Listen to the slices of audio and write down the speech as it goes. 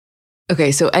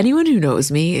Okay, so anyone who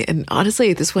knows me, and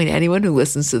honestly, at this point, anyone who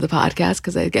listens to the podcast,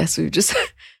 because I guess we've just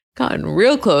gotten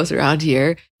real close around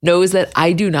here, knows that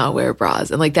I do not wear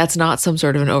bras. And like, that's not some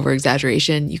sort of an over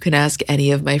exaggeration. You can ask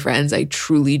any of my friends. I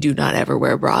truly do not ever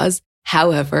wear bras.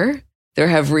 However, there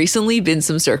have recently been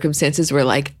some circumstances where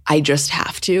like, I just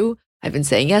have to. I've been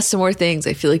saying yes to more things.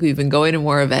 I feel like we've been going to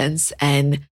more events,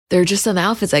 and there are just some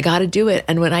outfits. I got to do it.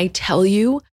 And when I tell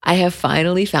you, I have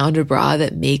finally found a bra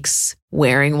that makes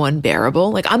wearing one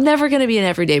bearable. Like, I'm never going to be an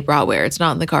everyday bra wearer. It's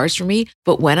not in the cards for me.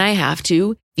 But when I have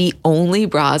to, the only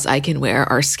bras I can wear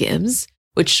are Skims,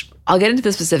 which I'll get into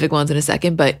the specific ones in a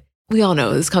second, but we all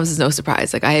know this comes as no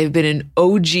surprise. Like, I have been an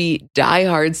OG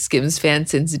diehard Skims fan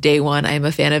since day one. I am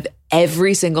a fan of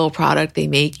every single product they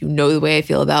make. You know the way I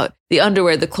feel about the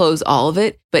underwear, the clothes, all of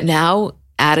it. But now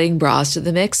adding bras to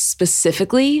the mix,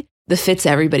 specifically the Fits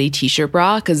Everybody t-shirt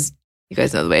bra, because you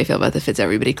guys know the way I feel about the Fits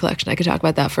Everybody collection. I could talk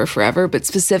about that for forever, but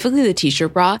specifically the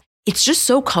t-shirt bra, it's just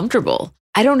so comfortable.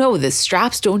 I don't know, the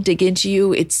straps don't dig into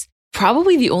you. It's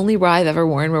probably the only bra I've ever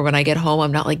worn where when I get home,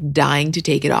 I'm not like dying to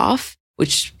take it off,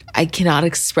 which I cannot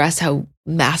express how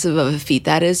massive of a feat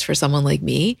that is for someone like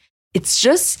me. It's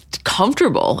just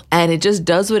comfortable and it just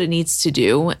does what it needs to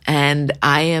do. And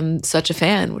I am such a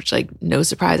fan, which like no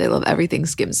surprise, I love everything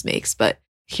Skims makes, but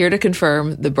here to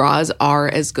confirm the bras are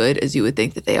as good as you would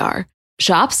think that they are.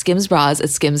 Shop Skims bras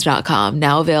at skims.com,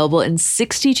 now available in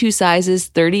 62 sizes,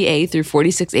 30A through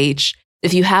 46H.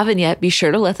 If you haven't yet, be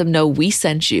sure to let them know we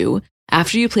sent you.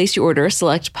 After you place your order,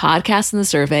 select podcast in the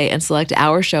survey and select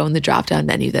our show in the drop-down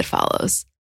menu that follows.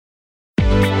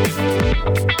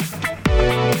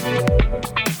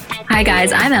 Hi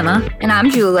guys, I'm Emma. And I'm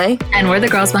Julie. And we're the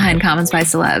girls behind Comments by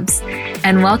Celebs.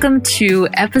 And welcome to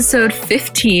episode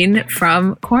 15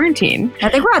 from quarantine. I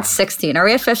think we're at 16. Are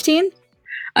we at 15?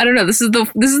 I don't know. This is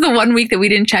the 1 week that we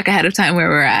didn't check ahead of time where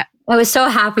we're at. I was so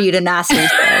happy you didn't ask me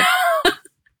today.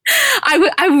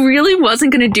 I really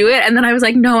wasn't going to do it. And then I was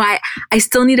like, no, I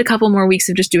still need a couple more weeks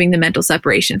of just doing the mental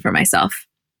separation for myself.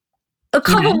 A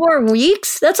couple more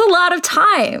weeks? That's a lot of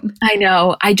time. I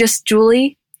know.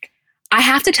 Julie, I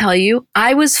have to tell you,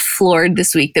 I was floored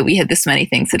this week that we had this many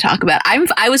things to talk about.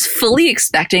 I was fully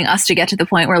expecting us to get to the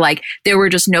point where like there were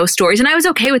just no stories, and I was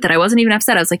okay with it. I wasn't even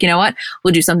upset. I was like, you know what?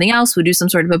 We'll do something else. We'll do some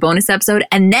sort of a bonus episode.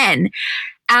 And then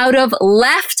out of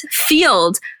left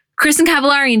field, Kristin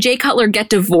Cavallari and Jay Cutler get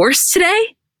divorced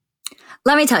today.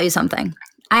 Let me tell you something.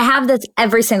 I have this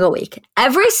every single week.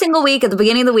 Every single week at the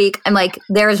beginning of the week, I'm like,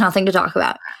 there is nothing to talk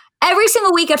about. Every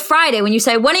single week at Friday, when you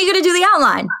say, when are you going to do the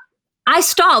outline? I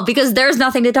stall because there's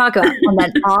nothing to talk about. And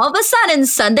then all of a sudden,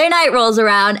 Sunday night rolls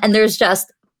around and there's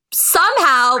just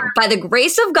somehow, by the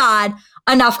grace of God,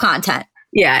 enough content.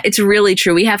 Yeah, it's really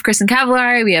true. We have Kristin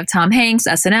Cavallari, we have Tom Hanks,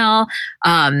 SNL,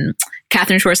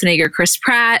 Katherine Schwarzenegger, Chris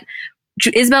Pratt.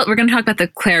 Isabel, we're going to talk about the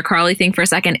Claire Carly thing for a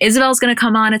second. Isabel's going to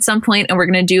come on at some point and we're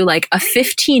going to do like a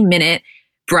 15-minute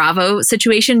Bravo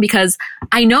situation, because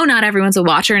I know not everyone's a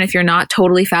watcher. And if you're not,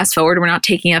 totally fast forward. We're not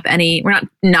talking about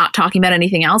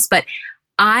anything else. But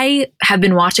I have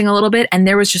been watching a little bit and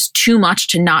there was just too much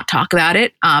to not talk about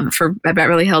it for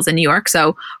Beverly Hills in New York.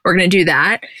 So we're going to do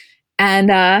that.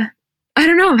 And I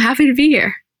don't know. I'm happy to be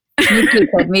here. Me too,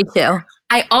 kid. Me too.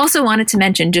 I also wanted to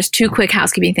mention just two quick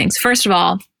housekeeping things. First of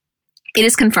all, it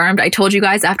is confirmed. I told you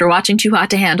guys after watching Too Hot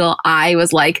to Handle, I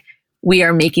was like, we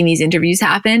are making these interviews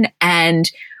happen. And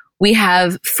we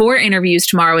have 4 interviews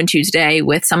tomorrow and Tuesday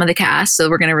with some of the cast. So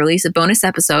we're going to release a bonus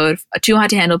episode, a Too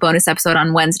Hot to Handle bonus episode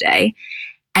on Wednesday.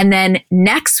 And then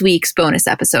next week's bonus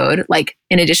episode, like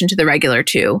in addition to the regular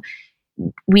 2,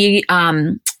 we,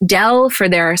 Dell for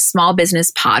their small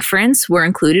business podference were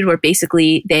included, where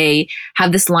basically they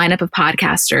have this lineup of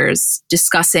podcasters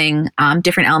discussing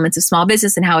different elements of small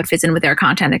business and how it fits in with their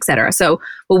content, et cetera. So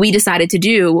what we decided to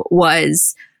do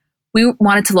was we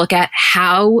wanted to look at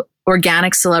how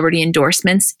organic celebrity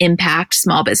endorsements impact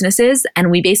small businesses. And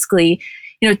we basically,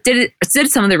 did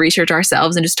some of the research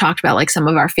ourselves and just talked about like some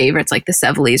of our favorites, like the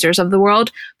Sev Lasers of the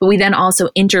world. But we then also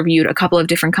interviewed a couple of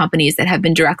different companies that have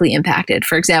been directly impacted.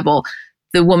 For example,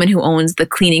 the woman who owns the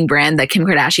cleaning brand that Kim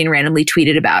Kardashian randomly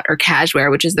tweeted about, or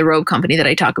Cashware, which is the robe company that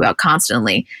I talk about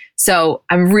constantly. So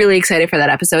I'm really excited for that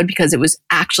episode because it was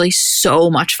actually so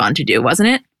much fun to do, wasn't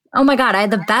it? Oh my God, I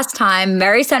had the best time.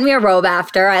 Mary sent me a robe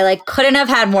after. I couldn't have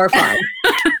had more fun.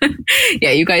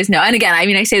 Yeah, you guys know. And again,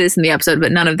 I say this in the episode,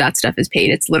 but none of that stuff is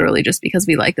paid. It's literally just because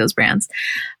we like those brands.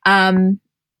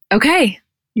 Okay,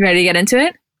 you ready to get into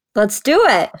it? Let's do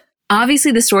it.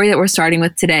 Obviously, the story that we're starting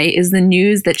with today is the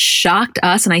news that shocked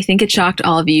us, and I think it shocked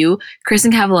all of you,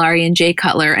 Kristin Cavallari and Jay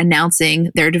Cutler announcing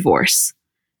their divorce.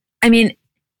 I mean,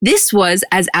 this was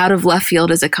as out of left field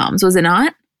as it comes, was it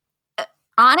not?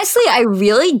 Honestly, I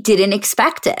really didn't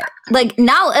expect it. Like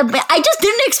now, I just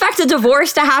didn't expect a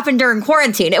divorce to happen during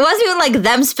quarantine. It wasn't even like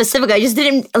them specifically.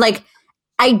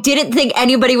 I didn't think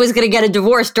anybody was going to get a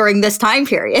divorce during this time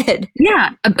period.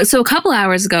 Yeah. So a couple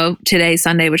hours ago today,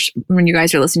 Sunday, which when you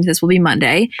guys are listening to this will be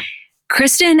Monday,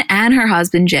 Kristen and her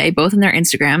husband, Jay, both on their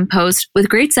Instagram, post, "With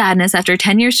great sadness, after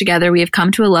 10 years together, we have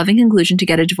come to a loving conclusion to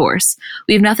get a divorce.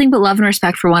 We have nothing but love and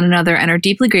respect for one another and are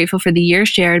deeply grateful for the years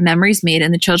shared, memories made,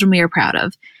 and the children we are proud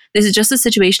of. This is just a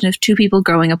situation of two people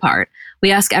growing apart.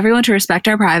 We ask everyone to respect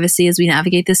our privacy as we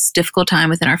navigate this difficult time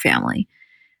within our family."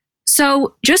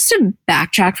 So just to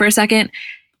backtrack for a second,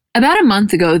 about a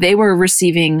month ago, they were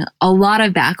receiving a lot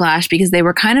of backlash because they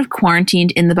were kind of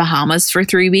quarantined in the Bahamas for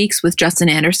 3 weeks with Justin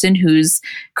Anderson, who's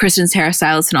Kristen's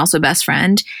hairstylist and also best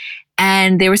friend.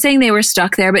 And they were saying they were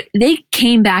stuck there, but they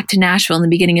came back to Nashville in the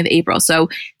beginning of April. So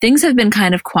things have been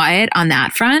kind of quiet on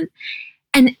that front.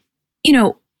 And, you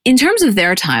know, in terms of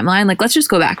their timeline, like, let's just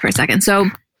go back for a second. So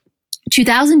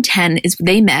 2010 is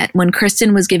they met when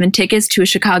Kristen was given tickets to a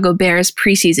Chicago Bears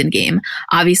preseason game.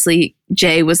 Obviously,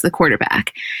 Jay was the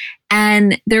quarterback.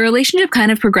 And their relationship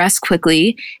kind of progressed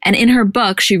quickly. And in her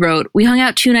book, she wrote, "We hung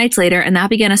out 2 nights later, and that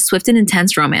began a swift and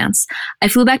intense romance. I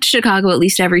flew back to Chicago at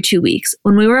least every 2 weeks.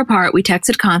 When we were apart, we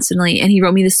texted constantly, and he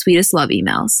wrote me the sweetest love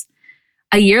emails."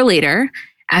 A year later,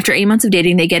 after 8 months of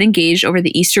dating, they get engaged over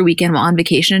the Easter weekend while on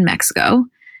vacation in Mexico.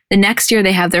 The next year,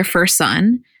 they have their first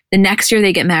son. The next year,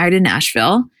 they get married in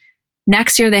Nashville.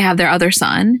 Next year, they have their other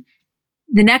son.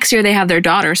 The next year, they have their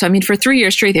daughter. So, I mean, for 3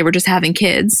 years straight, they were just having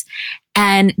kids.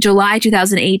 And July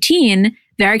 2018,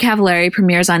 Very Cavallari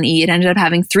premieres on E! It ended up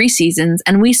having 3 seasons.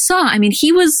 And we saw, I mean,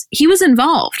 he was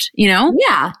involved, you know?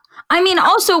 Yeah. I mean,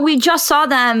 also, we just saw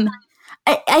them.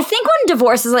 I think when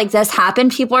divorces like this happen,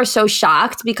 people are so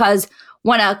shocked because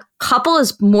when a couple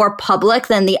is more public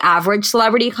than the average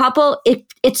celebrity couple,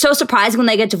 it's so surprising when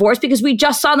they get divorced because we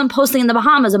just saw them posting in the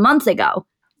Bahamas a month ago.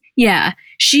 Yeah.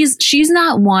 She's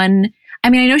not one.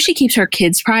 I mean, I know she keeps her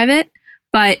kids private,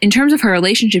 but in terms of her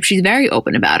relationship, she's very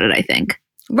open about it, I think.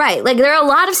 Right. Like there are a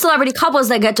lot of celebrity couples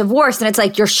that get divorced and it's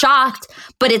like you're shocked,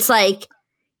 but it's like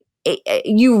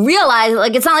you realize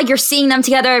like it's not like you're seeing them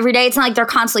together every day. It's not like they're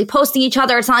constantly posting each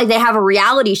other. It's not like they have a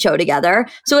reality show together.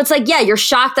 So it's like, yeah, you're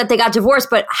shocked that they got divorced,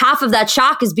 but half of that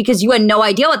shock is because you had no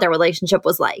idea what their relationship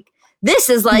was like. This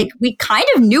is like, we kind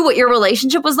of knew what your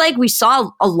relationship was like. We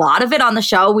saw a lot of it on the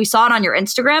show. We saw it on your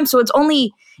Instagram. So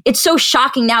it's so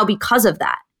shocking now because of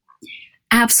that.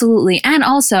 Absolutely. And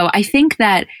also, I think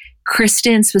that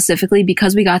Kristen specifically,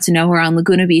 because we got to know her on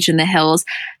Laguna Beach in the hills,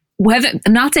 I'm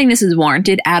not saying this is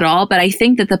warranted at all, but I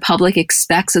think that the public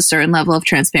expects a certain level of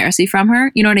transparency from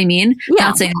her. You know what I mean? Yeah.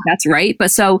 Not saying that's right.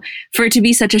 But so for it to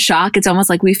be such a shock, it's almost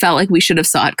like we felt like we should have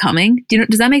saw it coming.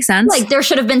 Does that make sense? Like there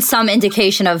should have been some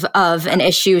indication of an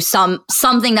issue,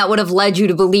 something that would have led you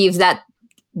to believe that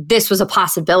this was a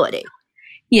possibility.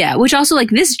 Yeah, which also like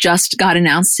this just got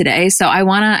announced today. So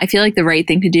I feel like the right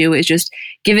thing to do is just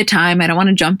give it time. I don't want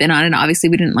to jump in on it. Obviously,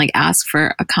 we didn't like ask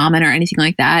for a comment or anything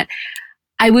like that.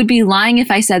 I would be lying if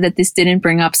I said that this didn't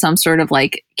bring up some sort of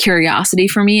like curiosity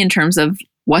for me in terms of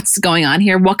what's going on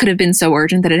here. What could have been so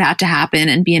urgent that it had to happen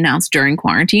and be announced during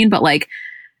quarantine? But like,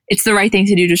 it's the right thing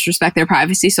to do, just respect their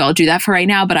privacy. So I'll do that for right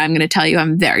now. But I'm going to tell you,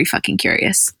 I'm very fucking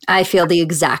curious. I feel the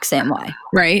exact same way.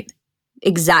 Right?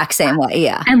 Exact same way.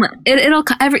 Yeah. And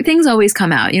everything's always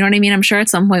come out. You know what I mean? I'm sure at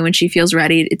some point when she feels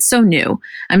ready, it's so new.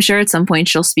 I'm sure at some point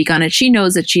she'll speak on it. She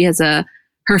knows that she has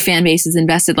her fan base is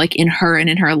invested like in her and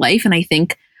in her life. And I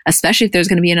think especially if there's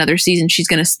going to be another season, she's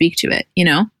going to speak to it, you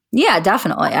know? Yeah,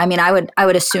 definitely. I mean, I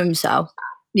would assume so.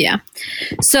 Yeah.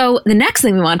 So the next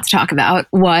thing we wanted to talk about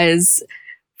was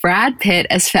Brad Pitt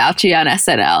as Fauci on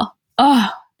SNL. Oh,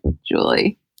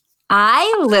 Julie.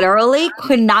 I literally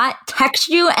could not text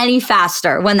you any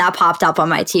faster when that popped up on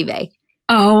my TV.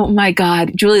 Oh my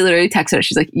God. Julie literally texted her.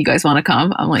 She's like, "You guys want to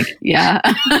come?" I'm like, yeah.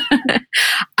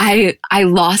 I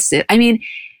lost it. I mean,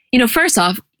 you know, first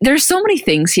off, there's so many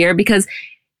things here because,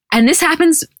 and this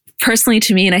happens personally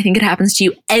to me, and I think it happens to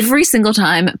you every single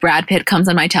time Brad Pitt comes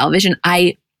on my television.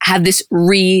 I have this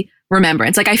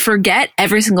remembrance. Like I forget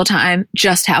every single time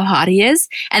just how hot he is.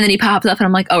 And then he pops up and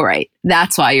I'm like, oh, right.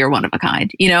 That's why you're one of a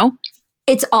kind, you know?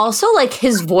 It's also like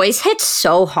his voice hits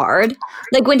so hard.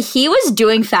 Like when he was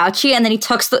doing Fauci and then he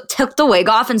took the wig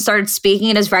off and started speaking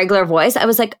in his regular voice, I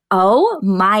was like, oh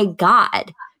my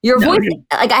God. Your voice,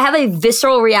 like I have a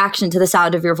visceral reaction to the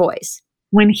sound of your voice.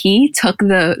 When he took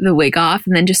the wig off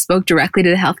and then just spoke directly to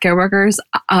the healthcare workers,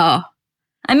 I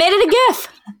made it a GIF.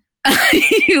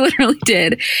 He literally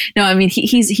did. No, I mean,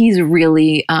 he's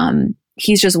really,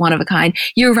 he's just one of a kind.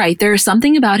 You're right. There's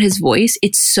something about his voice.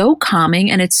 It's so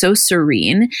calming and it's so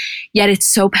serene, yet it's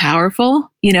so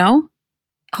powerful, you know?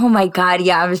 Oh my God.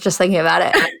 Yeah, I was just thinking about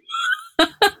it.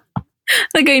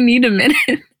 Like, I need a minute.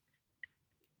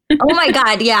 Oh my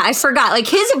God. Yeah, I forgot. Like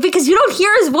because you don't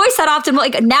hear his voice that often.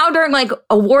 Like now during like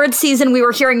award season, we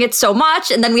were hearing it so much.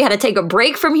 And then we had to take a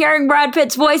break from hearing Brad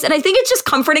Pitt's voice. And I think it's just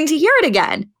comforting to hear it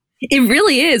again. It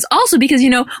really is. Also because, you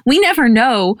know, we never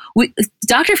know.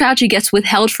 Dr. Fauci gets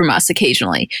withheld from us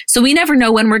occasionally. So we never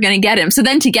know when we're going to get him. So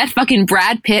then to get fucking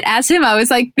Brad Pitt as him, I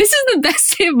was like, this is the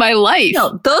best day of my life.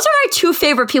 No, those are my two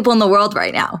favorite people in the world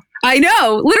right now. I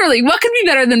know. Literally, what could be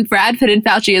better than Brad Pitt and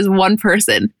Fauci as one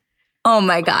person? Oh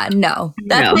my God, no.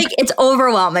 That's like, it's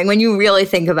overwhelming when you really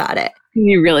think about it.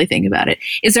 You really think about it.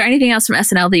 Is there anything else from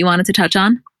SNL that you wanted to touch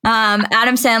on?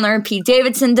 Adam Sandler and Pete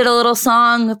Davidson did a little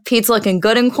song. Pete's looking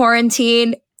good in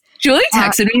quarantine. Julie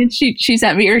texted me and she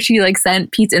sent me, or she like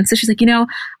sent Pete's Insta. She's like, you know,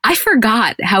 I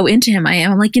forgot how into him I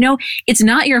am. I'm like, you know, it's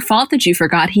not your fault that you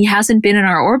forgot. He hasn't been in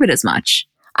our orbit as much.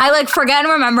 I like forget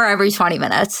and remember every 20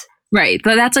 minutes. Right.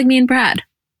 But that's like me and Brad.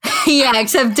 Yeah,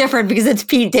 except different because it's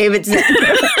Pete Davidson.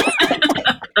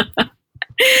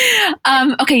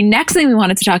 Okay, next thing we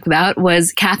wanted to talk about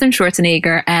was Katherine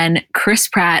Schwarzenegger and Chris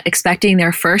Pratt expecting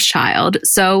their first child.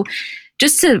 So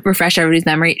just to refresh everybody's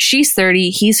memory, she's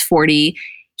 30, he's 40.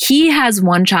 He has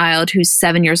one child who's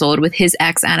 7 years old with his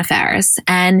ex, Anna Faris.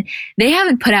 And they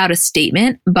haven't put out a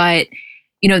statement, but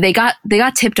you know, they got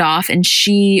tipped off, and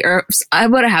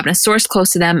what happened, a source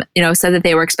close to them, you know, said that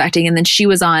they were expecting, and then she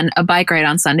was on a bike ride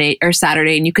on Sunday or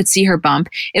Saturday, and you could see her bump.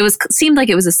 Seemed like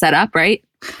it was a setup, right?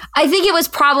 I think it was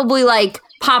probably like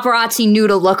paparazzi knew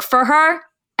to look for her,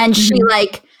 and she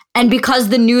and because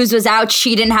the news was out,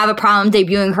 she didn't have a problem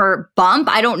debuting her bump.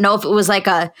 I don't know if it was like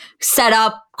a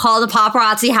setup, call the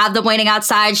paparazzi, have them waiting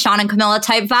outside, Sean and Camilla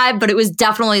type vibe, but it was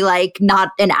definitely like not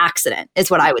an accident,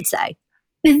 is what I would say.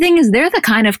 The thing is, they're the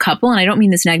kind of couple, and I don't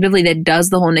mean this negatively, that does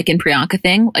the whole Nick and Priyanka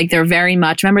thing. Like, they're very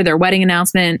much, remember their wedding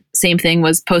announcement, same thing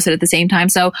was posted at the same time.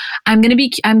 So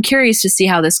I'm curious to see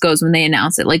how this goes when they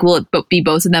announce it. Like, will it be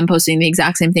both of them posting the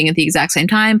exact same thing at the exact same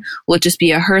time? Will it just be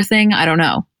a her thing? I don't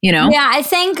know, you know? Yeah, I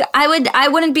think I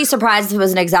wouldn't be surprised if it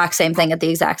was an exact same thing at the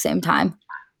exact same time.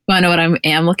 Want to know what I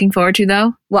am looking forward to,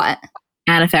 though? What?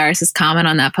 Anna Faris's comment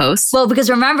on that post. Well,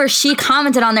 because remember, she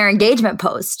commented on their engagement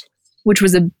post, which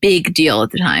was a big deal at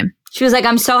the time. She was like,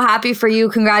 I'm so happy for you.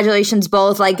 Congratulations,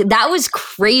 both. Like, that was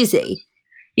crazy.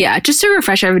 Yeah, just to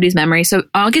refresh everybody's memory. So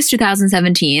August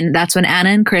 2017, that's when Anna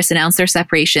and Chris announced their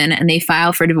separation, and they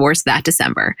filed for divorce that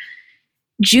December.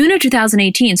 June of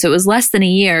 2018, so it was less than a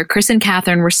year, Chris and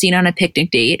Katherine were seen on a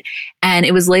picnic date, and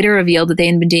it was later revealed that they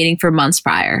had been dating for months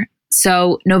prior.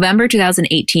 So November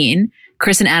 2018,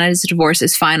 Chris and Anna's divorce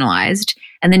is finalized.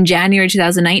 And then January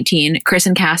 2019, Chris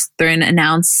and Katherine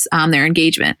announce their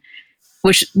engagement,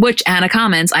 which Anna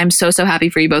comments, I'm so happy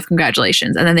for you both.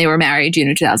 Congratulations. And then they were married June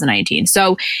of 2019.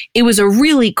 So it was a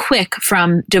really quick,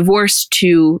 from divorce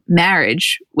to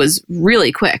marriage was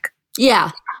really quick.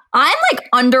 Yeah. I'm like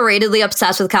underratedly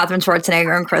obsessed with Katherine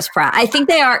Schwarzenegger and Chris Pratt. I think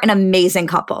they are an amazing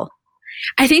couple.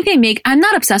 I think I'm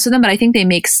not obsessed with them, but I think they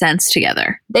make sense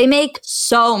together. They make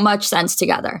so much sense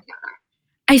together.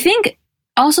 I think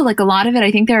also, like, a lot of it, I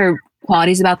think there are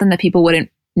qualities about them that people wouldn't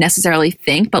necessarily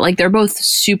think, but like they're both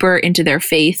super into their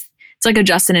faith. It's like a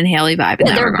Justin and Haley vibe.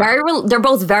 They're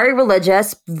both very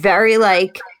religious, very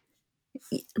like,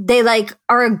 they like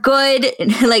are good,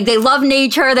 like they love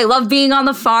nature, they love being on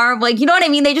the farm, like, you know what I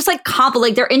mean? They just like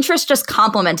their interests just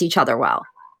complement each other well.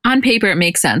 On paper, it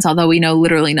makes sense, although we know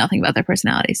literally nothing about their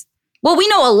personalities. Well, we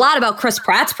know a lot about Chris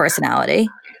Pratt's personality.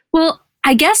 Well,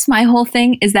 I guess my whole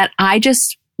thing is that I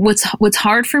just, what's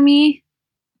hard for me,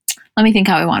 let me think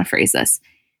how I want to phrase this.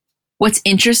 What's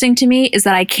interesting to me is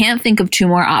that I can't think of two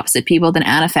more opposite people than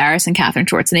Anna Faris and Katherine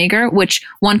Schwarzenegger, which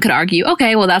one could argue,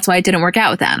 okay, well, that's why it didn't work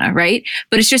out with Anna, right?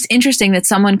 But it's just interesting that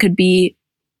someone could be,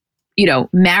 you know,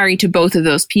 married to both of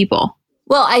those people.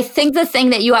 Well, I think the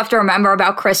thing that you have to remember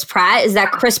about Chris Pratt is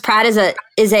that Chris Pratt is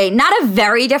a not a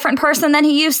very different person than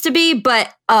he used to be,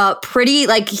 but pretty,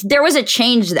 like, there was a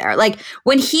change there. Like,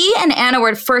 when he and Anna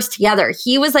were first together,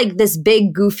 he was like this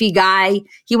big goofy guy.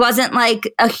 He wasn't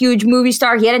like a huge movie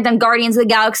star. He hadn't done Guardians of the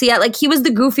Galaxy yet. Like, he was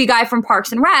the goofy guy from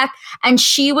Parks and Rec, and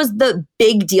she was the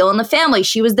big deal in the family.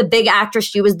 She was the big actress.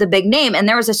 She was the big name. And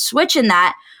there was a switch in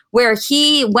that where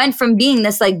he went from being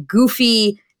this like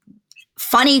goofy,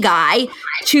 funny guy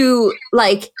to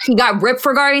like, he got ripped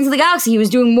for Guardians of the Galaxy. He was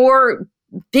doing more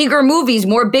bigger movies,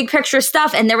 more big picture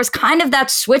stuff. And there was kind of that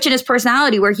switch in his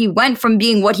personality where he went from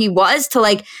being what he was to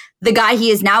like the guy he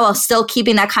is now while still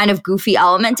keeping that kind of goofy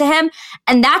element to him.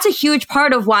 And that's a huge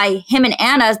part of why him and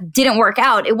Anna didn't work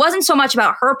out. It wasn't so much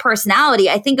about her personality.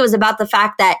 I think it was about the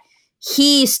fact that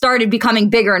he started becoming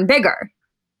bigger and bigger.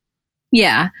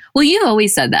 Yeah. Well, you've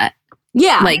always said that.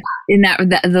 Yeah. Like in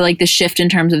the shift in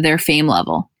terms of their fame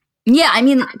level. Yeah. I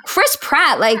mean, Chris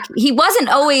Pratt, like he wasn't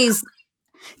always,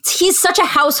 he's such a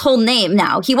household name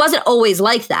now. He wasn't always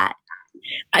like that.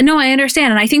 No, I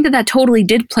understand. And I think that totally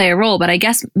did play a role. But I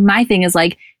guess my thing is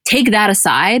like, take that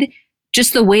aside,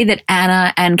 just the way that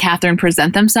Anna and Catherine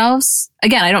present themselves.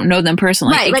 Again, I don't know them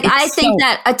personally. Right. Like I think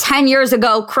that 10 years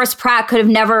ago, Chris Pratt would have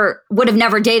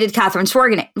never dated Catherine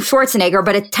Schwarzenegger,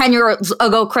 but 10 years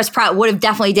ago, Chris Pratt would have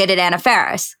definitely dated Anna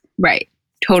Faris. Right.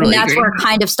 Totally. And that's where it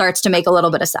kind of starts to make a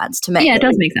little bit of sense to me. Yeah, it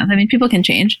does make sense. I mean, people can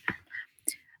change.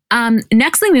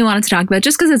 Next thing we wanted to talk about,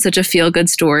 just because it's such a feel-good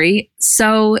story.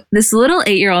 So this little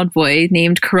 8-year-old boy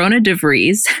named Corona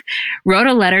DeVries wrote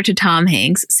a letter to Tom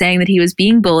Hanks saying that he was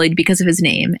being bullied because of his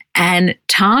name. And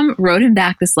Tom wrote him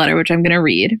back this letter, which I'm going to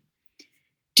read.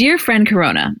 Dear friend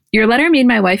Corona, your letter made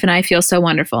my wife and I feel so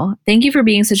wonderful. Thank you for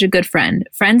being such a good friend.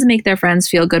 Friends make their friends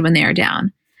feel good when they are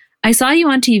down. I saw you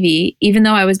on TV, even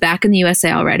though I was back in the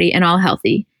USA already and all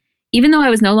healthy. Even though I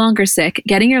was no longer sick,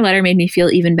 getting your letter made me feel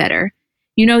even better.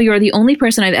 You know, you're the only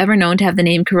person I've ever known to have the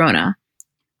name Corona.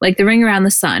 Like the ring around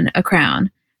the sun, a crown.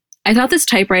 I thought this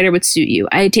typewriter would suit you.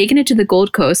 I had taken it to the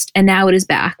Gold Coast, and now it is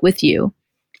back with you.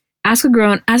 Ask a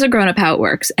grown-up how it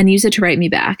works, and use it to write me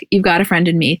back. You've got a friend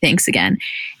in me. Thanks again.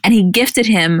 And he gifted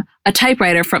him a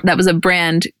typewriter that was a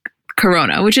brand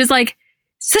Corona, which is like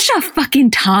such a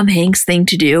fucking Tom Hanks thing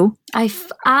to do.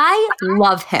 I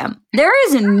love him. There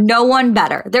is no one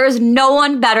better. There is no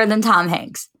one better than Tom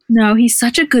Hanks. No, he's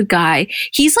such a good guy.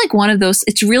 He's like one of those,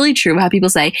 it's really true how people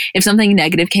say if something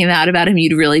negative came out about him,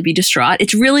 you'd really be distraught.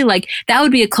 It's really like, that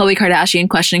would be a Khloe Kardashian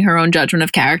questioning her own judgment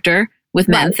of character with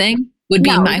men thing would be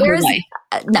my whole life.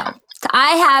 No,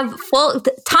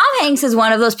 Tom Hanks is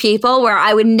one of those people where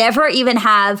I would never even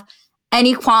have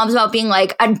any qualms about being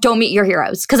like, don't meet your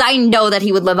heroes. Because I know that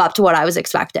he would live up to what I was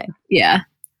expecting. Yeah.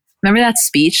 Remember that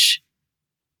speech?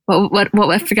 What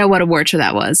I forget what award show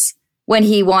that was. When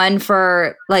he won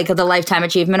for like the Lifetime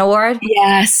Achievement Award.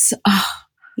 Yes. Oh.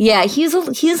 Yeah, he's a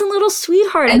little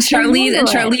sweetheart. And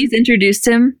Charlize introduced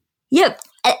him. Yep.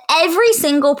 Every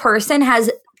single person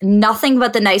has nothing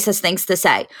but the nicest things to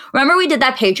say. Remember we did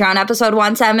that Patreon episode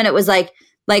once, Em, and it was like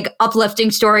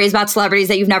uplifting stories about celebrities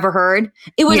that you've never heard.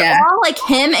 It was all like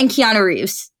him and Keanu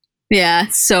Reeves. Yeah,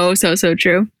 so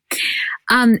true.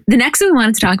 The next thing we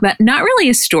wanted to talk about, not really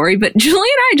a story, but Julie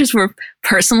and I just were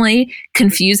personally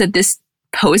confused that this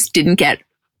post didn't get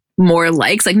more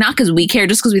likes, like not because we care,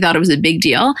 just because we thought it was a big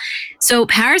deal. So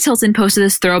Paris Hilton posted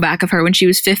this throwback of her when she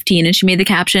was 15, and she made the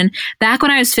caption, "Back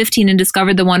when I was 15 and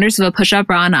discovered the wonders of a push-up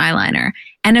bra and eyeliner."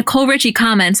 And Nicole Richie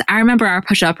comments, "I remember our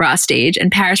push-up bra stage."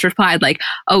 And Paris replied like,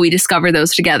 "Oh, we discovered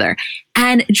those together."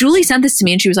 And Julie sent this to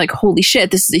me and she was like, "Holy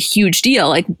shit, this is a huge deal.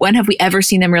 Like, when have we ever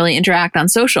seen them really interact on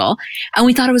social?" And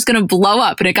we thought it was going to blow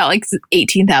up, and it got like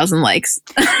 18,000 likes.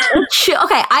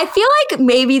 Okay, I feel like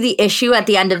maybe the issue at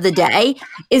the end of the day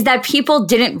is that people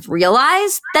didn't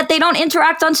realize that they don't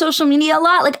interact on social media a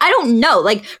lot. Like, I don't know.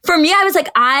 Like, for me, I was like,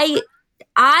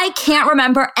 I can't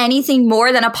remember anything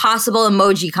more than a possible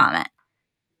emoji comment.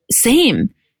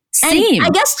 Same. And I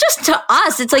guess just to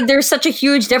us, it's like there's such a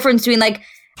huge difference between like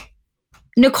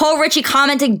Nicole Richie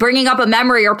commenting, bringing up a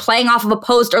memory or playing off of a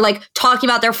post or like talking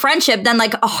about their friendship than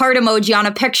like a heart emoji on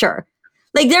a picture.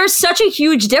 Like there's such a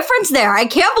huge difference there. I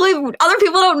can't believe other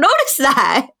people don't notice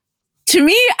that. To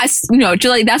me,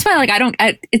 Julie, that's why like I don't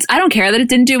care that it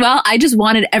didn't do well. I just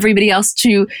wanted everybody else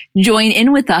to join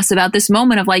in with us about this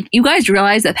moment of like, you guys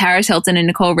realize that Paris Hilton and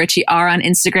Nicole Richie are on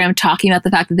Instagram talking about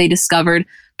the fact that they discovered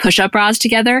push-up bras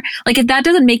together. Like, if that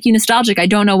doesn't make you nostalgic, I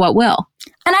don't know what will.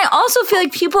 And I also feel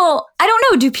like people, I don't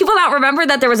know, do people not remember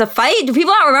that there was a fight? Do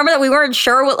people not remember that we weren't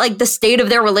sure what like the state of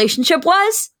their relationship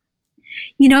was?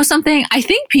 You know something? I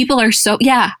think people are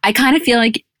I kind of feel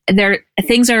like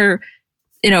things are,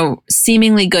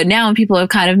 seemingly good now and people have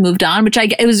kind of moved on, which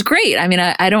it was great. I mean,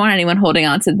 I don't want anyone holding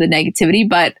on to the negativity,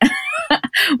 but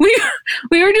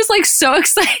we were just like so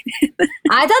excited. I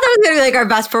thought that was going to be like our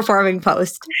best performing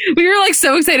post. We were like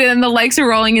so excited and the likes are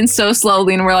rolling in so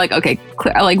slowly and we're like, okay,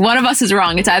 like one of us is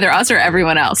wrong. It's either us or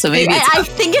everyone else. So maybe I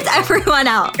think it's everyone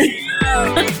else.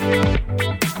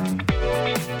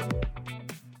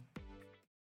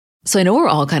 So I know we're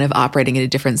all kind of operating at a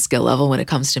different skill level when it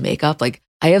comes to makeup. Like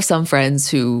I have some friends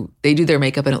who they do their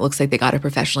makeup and it looks like they got it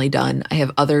professionally done. I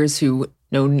have others who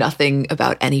know nothing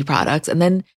about any products. And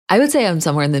then I would say I'm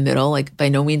somewhere in the middle. Like by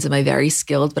no means am I very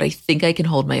skilled, but I think I can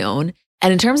hold my own.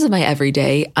 And in terms of my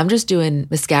everyday, I'm just doing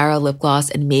mascara, lip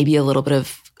gloss, and maybe a little bit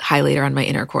of highlighter on my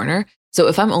inner corner. So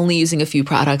if I'm only using a few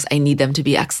products, I need them to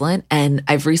be excellent. And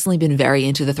I've recently been very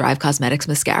into the Thrive Causemetics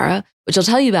mascara, which I'll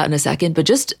tell you about in a second, but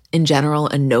just in general,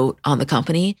 a note on the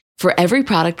company. For every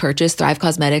product purchase, Thrive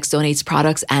Causemetics donates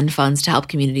products and funds to help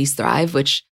communities thrive,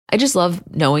 which I just love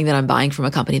knowing that I'm buying from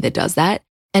a company that does that.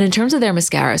 And in terms of their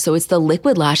mascara, so it's the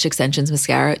Liquid Lash Extensions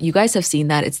mascara. You guys have seen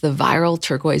that. It's the viral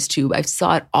turquoise tube. I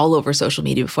saw it all over social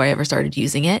media before I ever started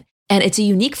using it. And it's a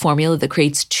unique formula that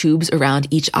creates tubes around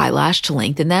each eyelash to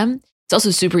lengthen them. It's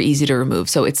also super easy to remove.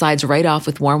 So it slides right off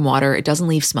with warm water. It doesn't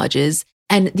leave smudges.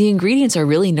 And the ingredients are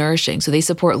really nourishing. So they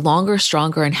support longer,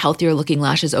 stronger, and healthier looking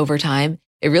lashes over time.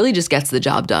 It really just gets the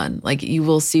job done. Like, you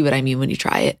will see what I mean when you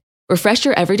try it. Refresh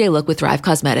your everyday look with Thrive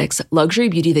Causemetics, luxury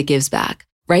beauty that gives back.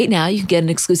 Right now, you can get an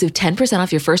exclusive 10%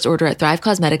 off your first order at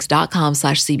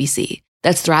thrivecausemetics.com/CBC.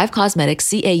 That's Thrive Causemetics,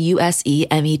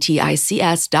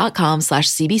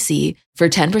 CAUSEMETICS.com/CBC for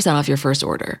 10% off your first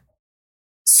order.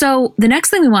 So the next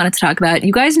thing we wanted to talk about,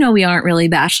 you guys know we aren't really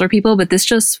Bachelor people, but this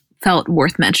just felt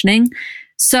worth mentioning.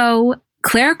 So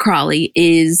Claire Crawley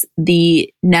is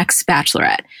the next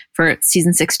Bachelorette for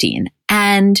season 16.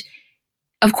 And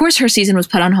of course, her season was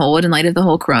put on hold in light of the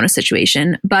whole Corona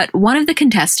situation, but one of the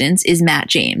contestants is Matt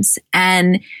James.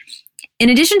 And in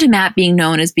addition to Matt being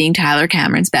known as being Tyler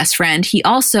Cameron's best friend, he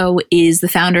also is the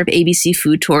founder of ABC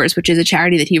Food Tours, which is a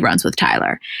charity that he runs with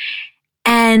Tyler.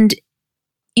 And,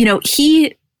 you know,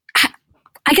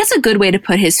 I guess a good way to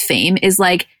put his fame is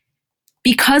like,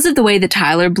 because of the way that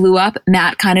Tyler blew up,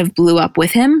 Matt kind of blew up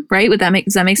with him, right? Does that make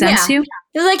sense to you?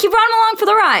 It was like he brought him along for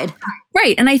the ride.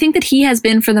 Right. And I think that he has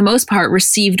been, for the most part,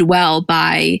 received well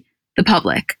by the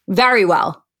public. Very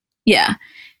well. Yeah.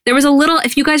 There was a little,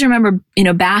 if you guys remember, you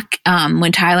know, back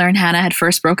when Tyler and Hannah had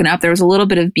first broken up, there was a little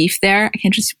bit of beef there. I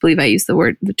can't just believe I used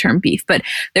the term beef, but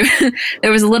there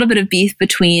was a little bit of beef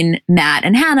between Matt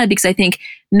and Hannah, because I think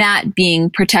Matt,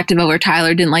 being protective over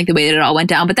Tyler, didn't like the way that it all went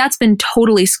down, but that's been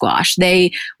totally squashed.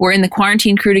 They were in the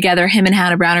quarantine crew together. Him and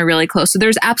Hannah Brown are really close. So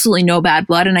there's absolutely no bad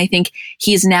blood. And I think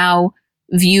he's now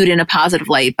viewed in a positive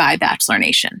light by Bachelor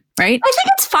Nation, right? I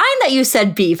think it's fine that you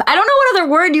said beef. I don't know what other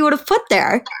word you would have put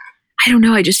there. I don't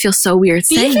know. I just feel so weird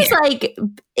saying beef is like,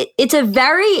 it's a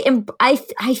very, I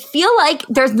feel like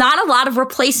there's not a lot of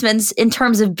replacements in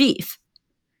terms of beef.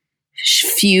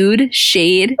 Feud,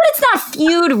 shade. But it's not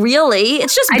feud, really.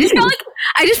 It's just beef. I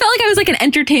just felt like I was like an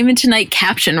Entertainment Tonight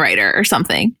caption writer or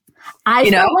something. I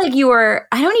felt like you were,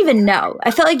 I don't even know. I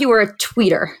felt like you were a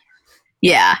tweeter.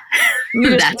 Yeah.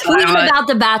 You just tweeting about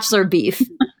the Bachelor beef.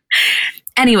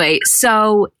 Anyway,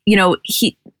 so, you know,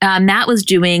 Matt was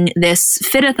doing this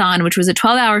Fit-a-thon, which was a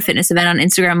 12-hour fitness event on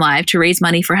Instagram Live to raise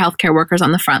money for healthcare workers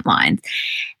on the front line.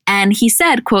 And he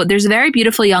said, quote, "There's a very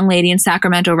beautiful young lady in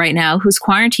Sacramento right now who's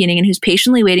quarantining and who's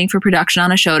patiently waiting for production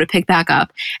on a show to pick back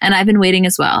up. And I've been waiting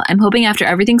as well. I'm hoping after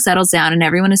everything settles down and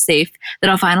everyone is safe that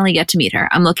I'll finally get to meet her.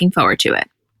 I'm looking forward to it."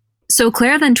 So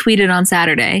Claire then tweeted on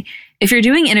Saturday, "If you're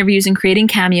doing interviews and creating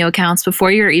Cameo accounts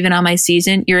before you're even on my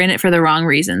season, you're in it for the wrong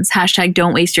reasons. Hashtag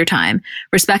don't waste your time.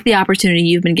 Respect the opportunity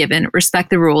you've been given. Respect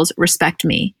the rules. Respect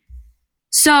me."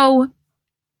 So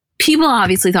people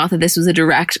obviously thought that this was a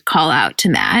direct call out to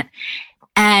Matt.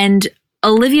 And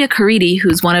Olivia Caridi,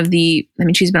 who's one of the, I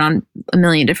mean, she's been on a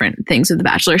million different things with The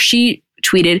Bachelor. She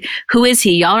tweeted, "Who is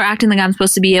he? Y'all are acting like I'm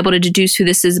supposed to be able to deduce who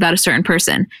this is about a certain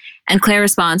person." And Claire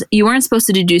responds, "You weren't supposed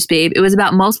to deduce, babe. It was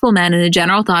about multiple men and a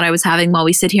general thought I was having while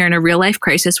we sit here in a real life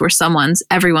crisis where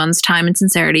everyone's time and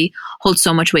sincerity holds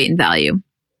so much weight and value."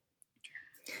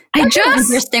 That's an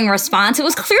interesting response. It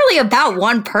was clearly about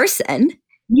one person.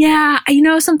 Yeah, you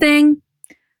know something?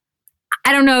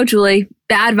 I don't know, Julie.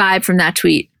 Bad vibe from that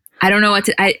tweet. I don't know what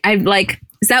to, I like,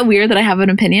 is that weird that I have an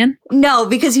opinion? No,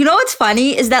 because you know what's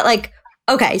funny is that, like,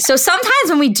 okay, so sometimes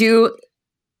when we do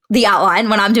the outline,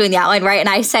 when I'm doing the outline, right, and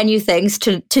I send you things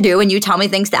to do and you tell me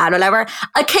things to add, whatever,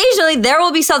 occasionally there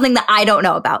will be something that I don't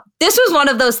know about. This was one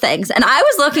of those things. And I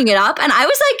was looking it up and I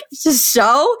was like just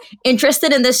so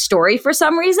interested in this story for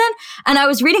some reason. And I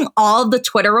was reading all of the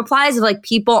Twitter replies of like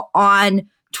people on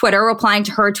Twitter replying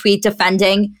to her tweet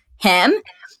defending him.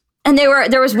 And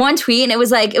there was one tweet and it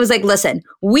was like, "Listen,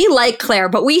 we like Claire,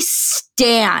 but we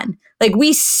stan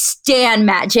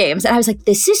Matt James." And I was like,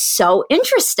 this is so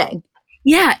interesting.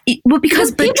 Yeah,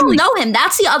 because people know him.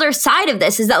 That's the other side of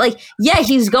this, is that like, yeah,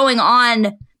 he's going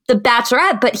on The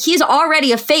Bachelorette, but he's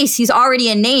already a face. He's already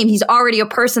a name. He's already a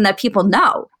person that people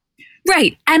know.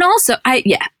 Right. And also, I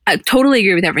totally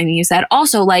agree with everything you said.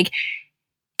 Also, like,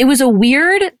 it was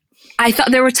I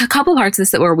thought there were a couple parts of this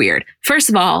that were weird. First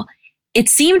of all, it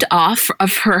seemed off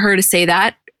of her to say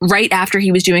that right after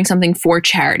he was doing something for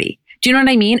charity. Do you know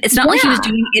what I mean? It's not like he was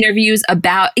doing interviews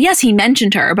about, yes, he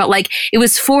mentioned her, but like it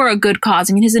was for a good cause.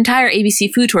 I mean, his entire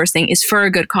ABC Food Tours thing is for a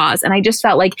good cause. And I just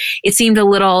felt like it seemed a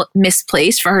little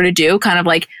misplaced for her to do, kind of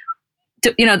like,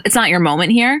 you know, it's not your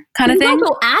moment here kind of thing. He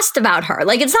also asked about her.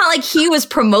 Like, it's not like he was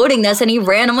promoting this and he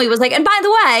randomly was like, and by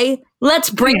the way, let's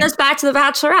bring this back to The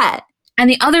Bachelorette. And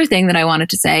the other thing that I wanted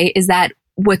to say is that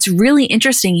what's really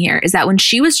interesting here is that when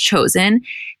she was chosen,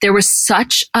 there was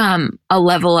such a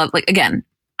level of, like, again,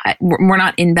 we're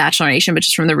not in Bachelor Nation, but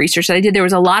just from the research that I did, there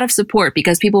was a lot of support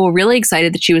because people were really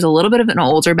excited that she was a little bit of an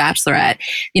older Bachelorette,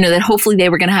 you know, that hopefully they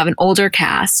were going to have an older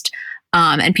cast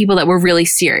and people that were really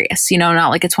serious, you know, not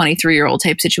like a 23-year-old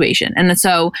type situation. And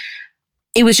so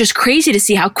it was just crazy to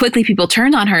see how quickly people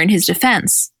turned on her in his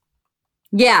defense.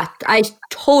 Yeah,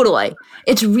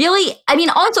 it's really, I mean,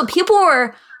 also people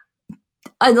were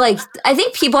like, I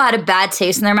think people had a bad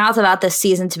taste in their mouth about this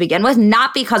season to begin with,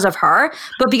 not because of her,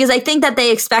 but because I think that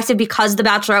they expected, because the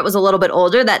Bachelorette was a little bit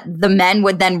older, that the men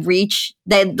would then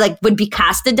would be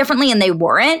casted differently, and they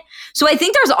weren't. So I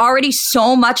think there's already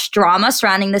so much drama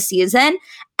surrounding the season,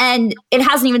 and it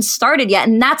hasn't even started yet.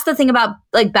 And that's the thing about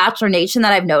like Bachelor Nation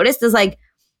that I've noticed is like,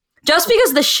 just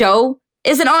because the show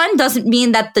isn't on doesn't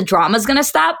mean that the drama is going to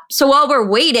stop. So while we're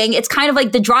waiting, it's kind of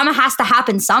like the drama has to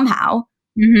happen somehow.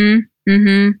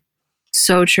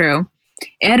 So true.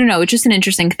 I don't know. It's just an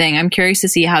interesting thing. I'm curious to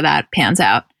see how that pans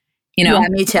out. You know? Yeah,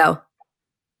 me too.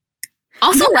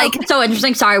 Also, like, it's so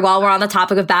interesting. Sorry, while we're on the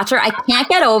topic of Bachelor, I can't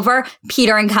get over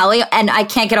Peter and Kelly, and I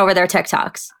can't get over their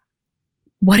TikToks.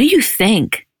 What do you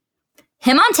think?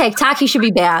 Him on TikTok, he should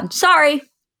be banned. Sorry.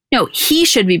 No, he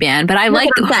should be banned, but I like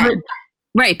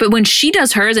right. But when she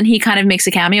does hers and he kind of makes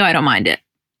a cameo, I don't mind it.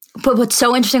 But what's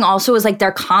so interesting also is like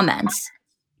their comments.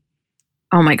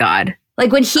 Oh my God.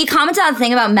 Like when he commented on the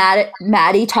thing about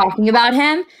Maddie talking about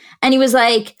him, and he was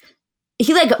like,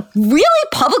 he like really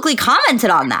publicly commented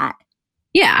on that.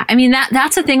 Yeah. I mean,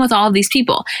 that's the thing with all of these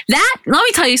people. Let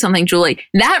me tell you something, Julie.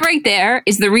 That right there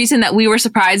is the reason that we were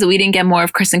surprised that we didn't get more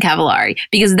of Kristen Cavallari,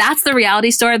 because that's the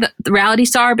reality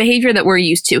star behavior that we're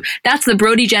used to. That's the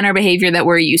Brody Jenner behavior that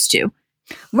we're used to.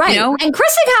 Right. You know? And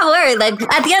Kristen Cavallari, like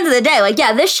at the end of the day, like,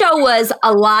 yeah, this show was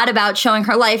a lot about showing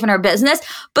her life and her business,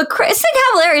 but Kristen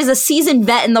Cavallari is a seasoned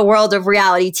vet in the world of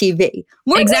reality TV.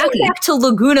 We're going back to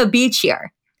Laguna Beach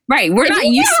here. Right. We're not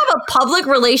used to have a public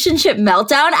relationship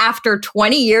meltdown after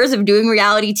 20 years of doing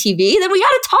reality TV, then we got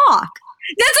to talk.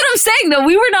 That's what I'm saying, though.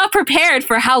 We were not prepared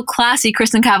for how classy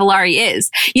Kristen Cavallari is.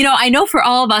 You know, I know for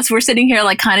all of us, we're sitting here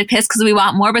like kind of pissed because we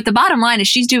want more, but the bottom line is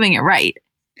she's doing it right.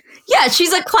 Yeah,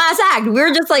 she's a class act.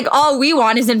 We're just like, all we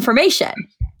want is information.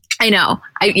 I know.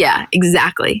 Yeah,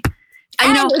 exactly.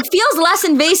 I know. It feels less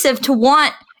invasive to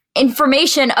want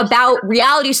information about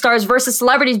reality stars versus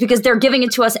celebrities because they're giving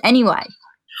it to us anyway.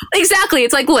 Exactly.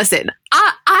 It's like, listen,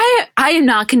 I am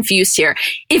not confused here.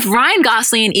 If Ryan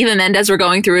Gosling and Eva Mendes were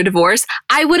going through a divorce,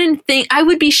 I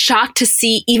would be shocked to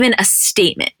see even a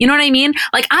statement. You know what I mean?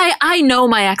 Like, I know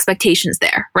my expectations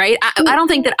there, right? I don't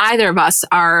think that either of us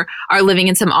are living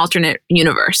in some alternate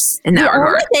universe in that regard.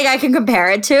 The only thing I can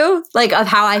compare it to, like, of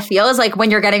how I feel is like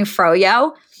when you're getting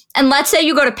froyo. And let's say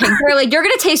you go to Pink Bear, like you're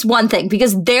going to taste one thing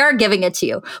because they're giving it to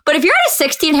you. But if you're at a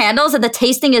 16 handles and the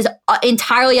tasting is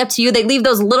entirely up to you, they leave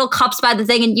those little cups by the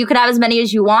thing and you can have as many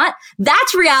as you want.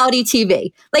 That's reality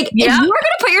TV. Like if you're going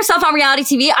to put yourself on reality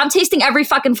TV, I'm tasting every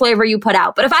fucking flavor you put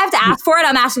out. But if I have to ask for it,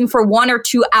 I'm asking for one or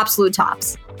two absolute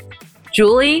tops.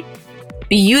 Julie,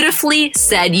 beautifully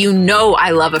said. You know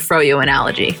I love a froyo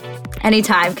analogy.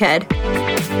 Anytime, kid.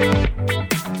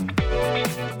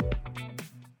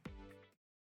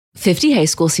 50 high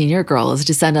school senior girls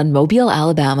descend on Mobile,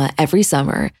 Alabama every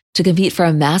summer to compete for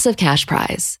a massive cash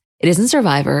prize. It isn't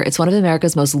Survivor, it's one of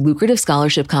America's most lucrative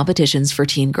scholarship competitions for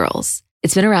teen girls.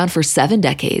 It's been around for 7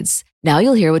 decades. Now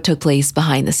you'll hear what took place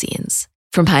behind the scenes.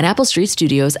 From Pineapple Street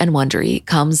Studios and Wondery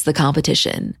comes The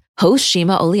Competition. Host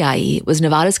Shima Oliai was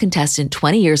Nevada's contestant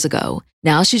 20 years ago.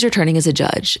 Now she's returning as a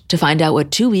judge to find out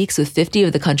what 2 weeks with 50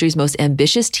 of the country's most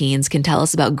ambitious teens can tell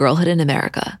us about girlhood in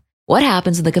America. What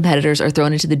happens when the competitors are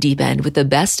thrown into the deep end with the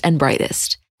best and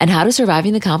brightest? And how does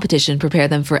surviving the competition prepare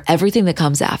them for everything that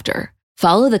comes after?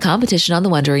 Follow The Competition on the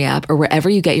Wondery app or wherever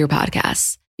you get your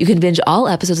podcasts. You can binge all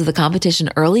episodes of The Competition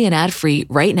early and ad-free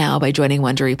right now by joining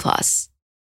Wondery Plus.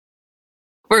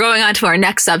 We're going on to our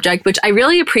next subject, which I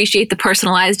really appreciate the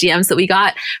personalized DMs that we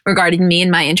got regarding me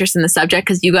and my interest in the subject,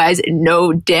 because you guys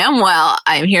know damn well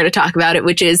I'm here to talk about it,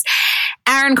 which is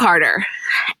Aaron Carter.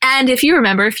 And if you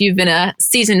remember, if you've been a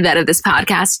seasoned vet of this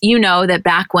podcast, you know that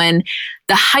back when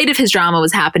the height of his drama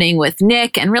was happening with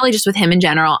Nick and really just with him in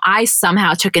general, I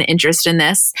somehow took an interest in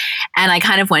this and I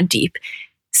kind of went deep.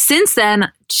 Since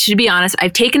then, to be honest,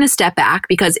 I've taken a step back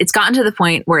because it's gotten to the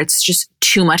point where it's just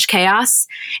too much chaos.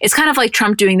 It's kind of like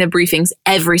Trump doing the briefings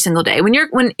every single day. When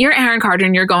you're Aaron Carter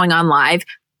and you're going on live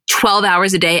 12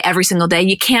 hours a day, every single day,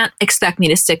 you can't expect me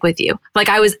to stick with you. Like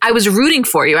I was rooting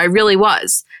for you. I really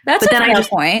was. That's a fair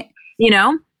point.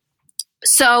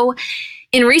 So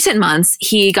in recent months,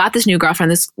 he got this new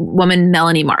girlfriend, this woman,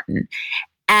 Melanie Martin.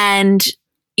 And,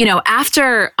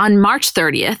 after on March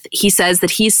 30th, he says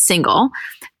that he's single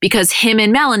because him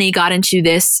and Melanie got into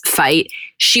this fight.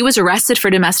 She was arrested for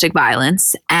domestic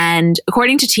violence. And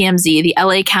according to TMZ, the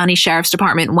LA County Sheriff's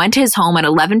Department went to his home at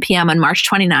 11 p.m. on March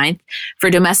 29th for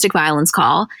a domestic violence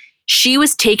call. She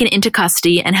was taken into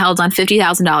custody and held on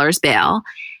 $50,000 bail.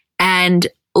 And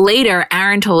later,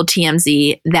 Aaron told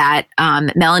TMZ that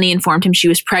Melanie informed him she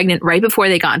was pregnant right before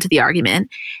they got into the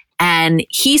argument. And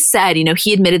he said,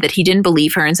 he admitted that he didn't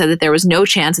believe her and said that there was no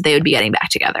chance that they would be getting back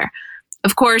together.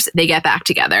 Of course, they get back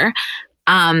together.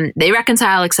 They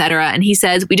reconcile, etc. And he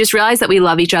says, we just realized that we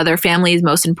love each other. Family is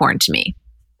most important to me.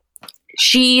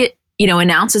 She,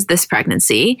 announces this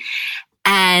pregnancy.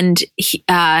 And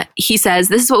he says,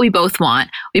 this is what we both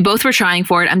want. We both were trying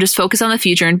for it. I'm just focused on the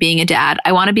future and being a dad.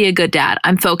 I want to be a good dad.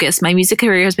 I'm focused. My music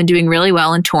career has been doing really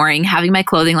well in touring, having my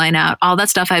clothing line out, all that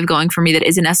stuff I have going for me that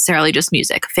isn't necessarily just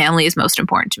music. Family is most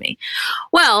important to me.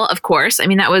 Well, of course,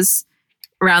 that was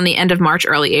around the end of March,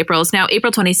 early April. It's now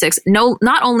April 26th. No,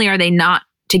 not only are they not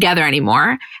together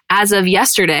anymore, as of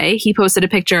yesterday, he posted a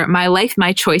picture, My Life,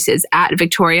 My Choices, at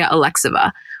Victoria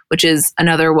Alexieva, which is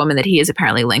another woman that he is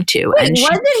apparently linked to. Wait, when did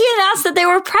he announce that they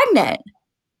were pregnant?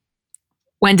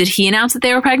 When did he announce that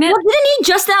they were pregnant? Well, didn't he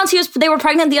just announce they were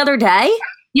pregnant the other day?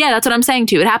 Yeah, that's what I'm saying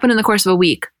too. It happened in the course of a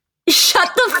week. Shut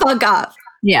the fuck up.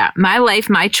 Yeah, My Life,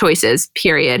 My Choices,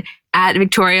 period, at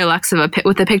Victoria Alexieva,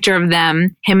 with a picture of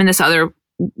them, him and this other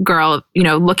girl,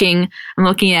 I'm looking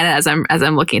at it as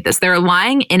I'm looking at this. They're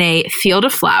lying in a field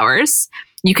of flowers.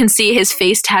 You can see his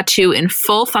face tattoo in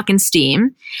full fucking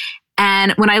steam.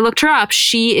 And when I looked her up,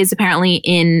 she is apparently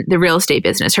in the real estate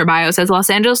business. Her bio says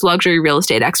Los Angeles luxury real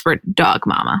estate expert, dog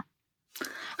mama.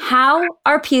 How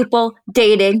are people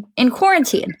dating in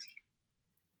quarantine?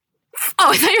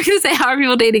 Oh, I thought you were going to say, how are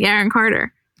people dating Aaron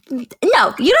Carter?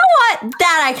 No, you know what?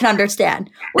 That I can understand.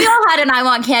 We all had an I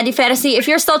Want Candy fantasy. If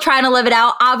you're still trying to live it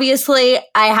out, obviously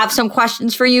I have some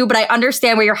questions for you, but I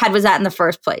understand where your head was at in the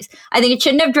first place. I think it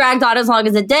shouldn't have dragged on as long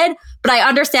as it did, but I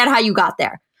understand how you got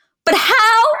there. But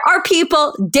how are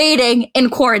people dating in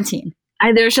quarantine?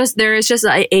 There is just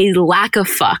a lack of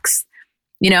fucks,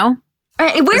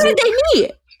 Where did they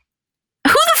meet?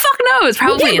 Who the fuck knows?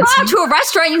 Probably you can't go out to a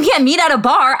restaurant. You can't meet at a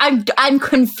bar. I'm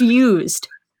confused.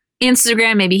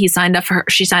 Instagram. Maybe she signed up for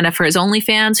his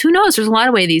OnlyFans. Who knows? There's a lot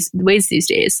of ways these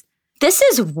days. This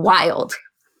is wild.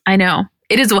 I know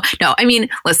it is. No,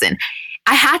 listen.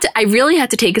 I really had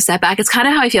to take a step back. It's kind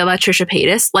of how I feel about Trisha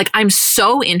Paytas. Like, I'm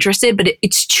so interested, but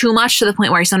it's too much to the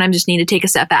point where I sometimes just need to take a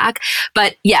step back.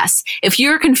 But yes, if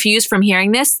you're confused from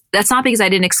hearing this, that's not because I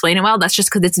didn't explain it well. That's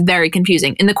just because it's very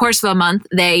confusing. In the course of a month,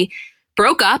 they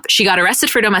broke up. She got arrested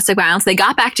for domestic violence. They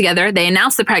got back together. They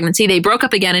announced the pregnancy. They broke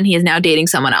up again, and he is now dating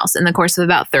someone else in the course of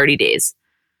about 30 days.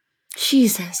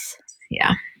 Jesus.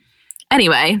 Yeah.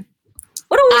 Anyway,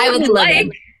 what do I would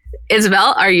like,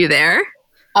 Isabel, are you there?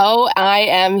 Oh, I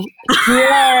am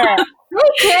here. Hey,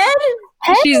 kid.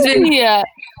 Hey.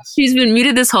 She's been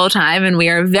muted this whole time, and we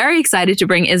are very excited to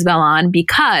bring Isabel on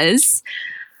because,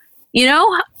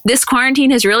 this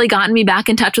quarantine has really gotten me back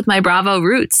in touch with my Bravo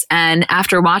roots. And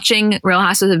after watching Real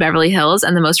Housewives of Beverly Hills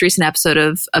and the most recent episode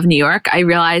of New York, I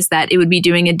realized that it would be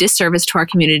doing a disservice to our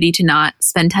community to not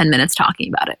spend 10 minutes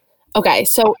talking about it. Okay,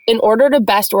 so in order to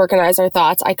best organize our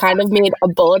thoughts, I kind of made a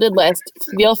bulleted list.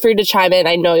 Feel free to chime in.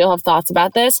 I know you'll have thoughts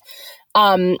about this.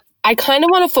 I kind of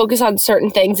want to focus on certain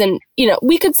things. And,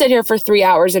 we could sit here for 3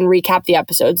 hours and recap the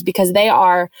episodes because they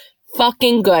are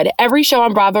fucking good. Every show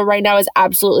on Bravo right now is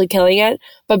absolutely killing it.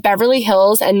 But Beverly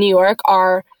Hills and New York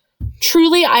are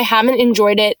truly, I haven't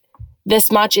enjoyed it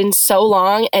this much in so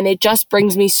long. And it just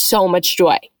brings me so much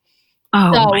joy.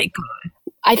 Oh, my God.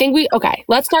 I think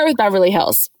let's start with Beverly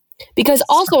Hills. Because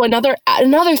also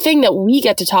another thing that we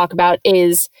get to talk about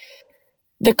is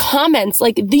the comments.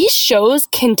 Like, these shows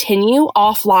continue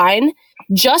offline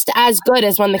just as good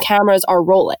as when the cameras are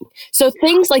rolling. So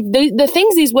things like the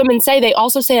things these women say, they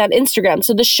also say on Instagram.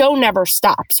 So the show never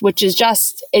stops, which is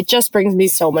it just brings me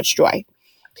so much joy.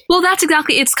 Well, that's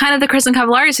exactly, it's kind of the Kristen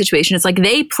Cavallari situation. It's like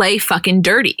they play fucking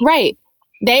dirty. Right.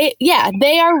 They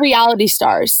are reality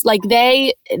stars. Like,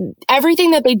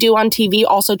 everything that they do on TV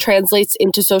also translates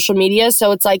into social media.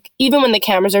 So it's like, even when the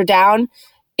cameras are down,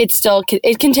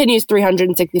 it continues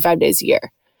 365 days a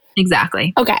year.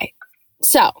 Exactly. Okay.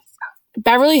 So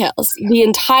Beverly Hills,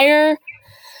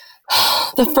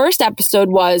 the first episode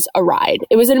was a ride.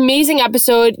 It was an amazing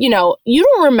episode. You know, you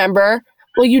don't remember.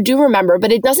 Well, you do remember,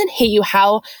 but it doesn't hit you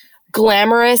how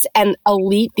glamorous and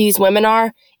elite these women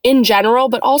are in general,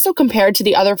 but also compared to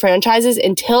the other franchises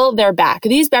until they're back.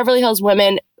 These Beverly Hills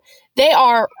women, they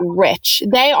are rich.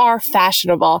 They are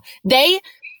fashionable.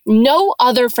 No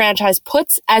other franchise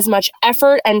puts as much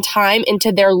effort and time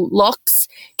into their looks,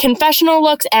 confessional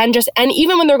looks, and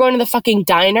even when they're going to the fucking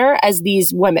diner as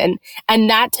these women. And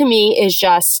that to me is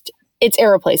just, it's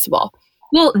irreplaceable.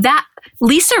 Well, that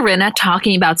Lisa Rinna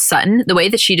talking about Sutton, the way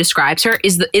that she describes her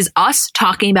is us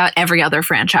talking about every other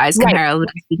franchise comparatively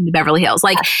speaking to Beverly Hills.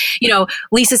 Like, you know,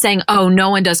 Lisa saying, oh, no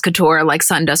one does couture like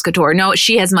Sutton does couture. No,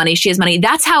 she has money. She has money.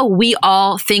 That's how we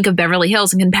all think of Beverly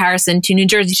Hills in comparison to New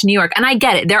Jersey to New York. And I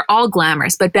get it. They're all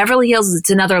glamorous, but Beverly Hills, it's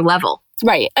another level.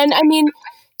 Right. And I mean,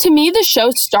 to me, the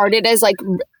show started as like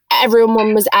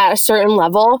everyone was at a certain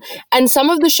level, and some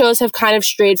of the shows have kind of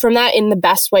strayed from that in the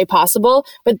best way possible,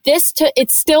 but it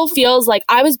still feels like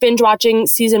I was binge watching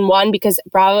season 1 because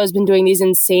Bravo has been doing these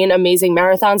insane amazing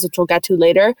marathons, which we'll get to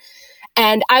later,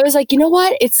 and I was like, you know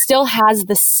what, it still has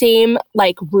the same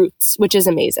like roots, which is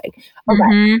amazing.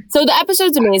 Okay. So the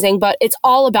episode's amazing, but it's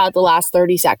all about the last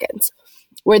 30 seconds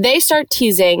where they start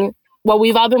teasing what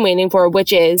we've all been waiting for,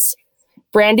 which is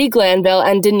Brandi Glanville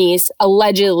and Denise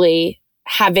allegedly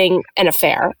having an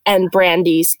affair and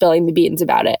Brandi spilling the beans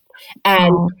about it.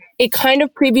 And it kind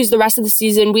of previews the rest of the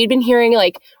season. We'd been hearing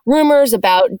like rumors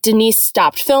about Denise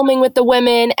stopped filming with the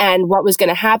women and what was going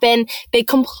to happen. They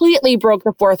completely broke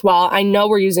the fourth wall. I know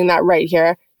we're using that right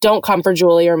here. Don't come for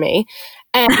Julie or me.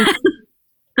 And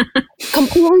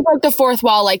completely broke the fourth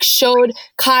wall, like showed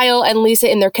Kyle and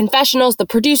Lisa in their confessionals, the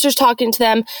producers talking to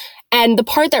them. And the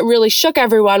part that really shook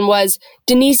everyone was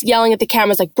Denise yelling at the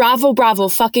cameras like, bravo, bravo,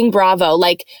 fucking bravo,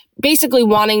 like basically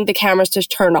wanting the cameras to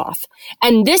turn off.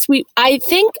 And I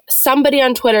think somebody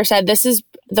on Twitter said this is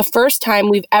the first time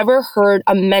we've ever heard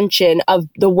a mention of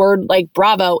the word like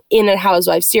bravo in a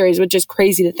Housewives series, which is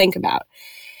crazy to think about.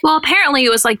 Well, apparently it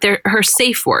was like her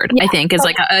safe word, I think, is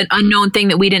like an unknown thing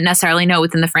that we didn't necessarily know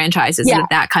within the franchises. Yeah.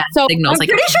 That kind of signals. I'm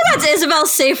pretty sure that's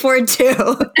Isabel's safe word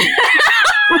too.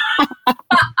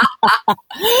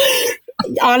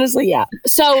 Honestly, yeah.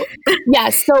 So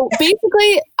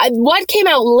basically what came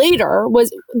out later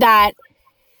was that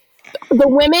the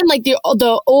women, like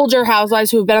the older housewives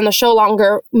who have been on the show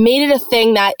longer, made it a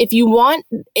thing that if you want,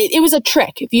 it was a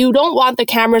trick. If you don't want the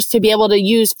cameras to be able to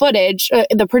use footage,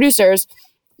 the producers,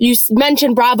 you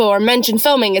mention Bravo or mention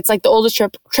filming. It's like the oldest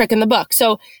trick in the book.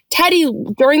 So Teddy,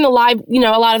 during the live, you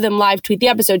know, a lot of them live tweet the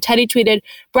episode, Teddy tweeted,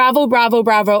 bravo, bravo,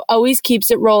 bravo, always keeps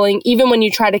it rolling, even when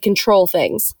you try to control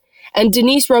things. And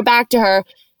Denise wrote back to her,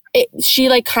 she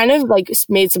like kind of like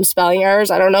made some spelling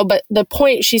errors. I don't know. But the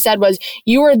point she said was,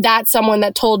 you were that someone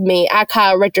that told me at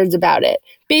Kyle Richards about it.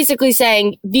 Basically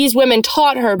saying these women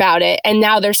taught her about it. And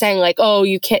now they're saying like, oh,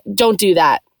 you can't, don't do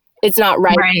that. It's not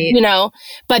right, you know,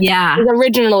 but it was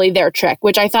originally their trick,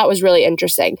 which I thought was really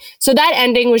interesting. So that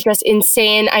ending was just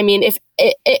insane. I mean,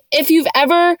 if you've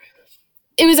ever,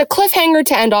 it was a cliffhanger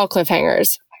to end all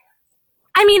cliffhangers.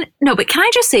 I mean, no, but can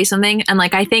I just say something? And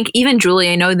like, I think even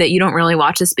Julie, I know that you don't really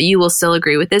watch this, but you will still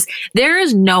agree with this. There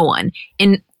is no one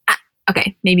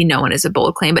okay, maybe no one is a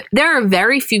bold claim, but there are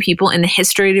very few people in the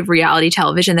history of reality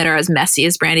television that are as messy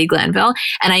as Brandi Glanville.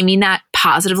 And I mean that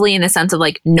positively in the sense of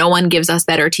like, no one gives us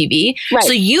better TV. Right.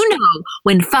 So you know,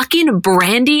 when fucking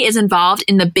Brandi is involved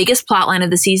in the biggest plotline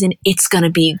of the season, it's going to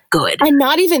be good. And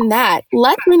not even that.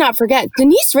 Let me not forget,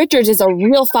 Denise Richards is a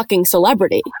real fucking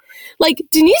celebrity. Like,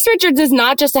 Denise Richards is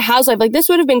not just a housewife. Like, this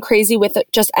would have been crazy with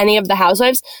just any of the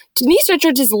housewives. Denise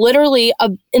Richards is literally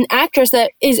an actress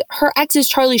that is, her ex is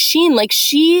Charlie Sheen. Like,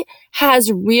 she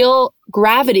has real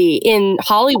gravity in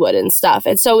Hollywood and stuff.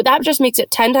 And so that just makes it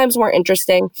 10 times more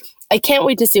interesting. I can't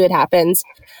wait to see what happens.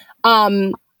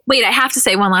 Wait, I have to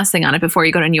say one last thing on it before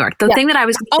you go to New York. The thing that I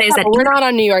was going to say is that we're not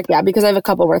on New York yet because I have a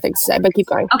couple more things to say, but keep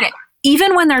going. Okay.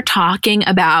 Even when they're talking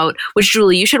about, which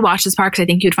Julie, you should watch this part because I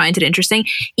think you'd find it interesting.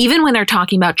 Even when they're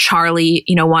talking about Charlie,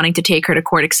 you know, wanting to take her to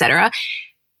court, etc.,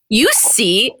 you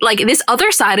see like this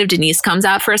other side of Denise comes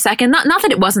out for a second. Not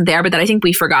that it wasn't there, but that I think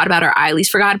we forgot about, or I at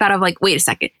least forgot about. Of like, wait a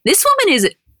second, this woman is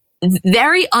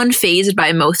very unfazed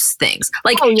by most things.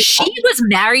 Like, she was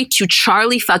married to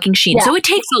Charlie fucking Sheen. Yeah. So it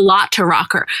takes a lot to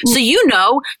rock her. So you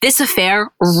know this affair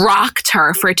rocked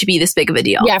her for it to be this big of a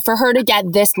deal. Yeah, for her to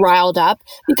get this riled up.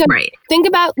 Because think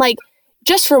about, like,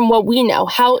 just from what we know,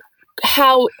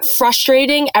 how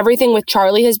frustrating everything with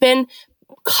Charlie has been.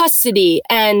 Custody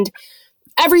and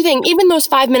everything, even those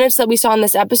 5 minutes that we saw in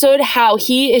this episode, how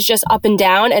he is just up and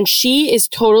down and she is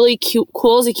totally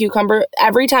cool as a cucumber.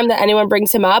 Every time that anyone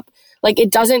brings him up, like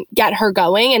it doesn't get her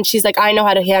going. And she's like, I know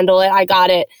how to handle it. I got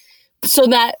it. So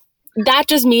that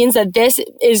just means that this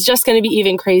is just going to be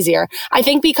even crazier. I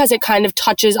think because it kind of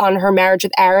touches on her marriage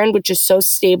with Aaron, which is so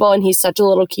stable and he's such a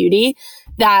little cutie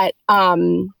that,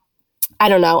 I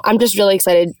don't know. I'm just really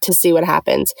excited to see what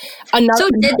happens. So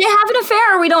did they have an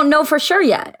affair or we don't know for sure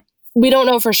yet? We don't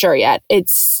know for sure yet.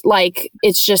 It's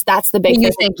just, that's the big thing.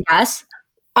 You think yes?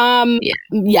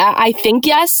 Yeah, I think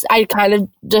yes. I kind of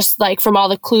just like from all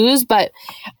the clues, but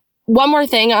one more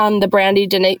thing on the Brandi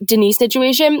Denise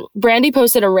situation. Brandi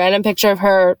posted a random picture of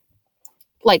her,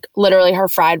 like literally her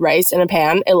fried rice in a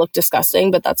pan. It looked disgusting,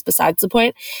 but that's besides the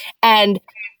point. And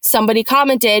somebody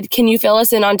commented, can you fill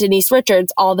us in on Denise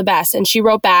Richards? All the best. And she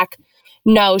wrote back,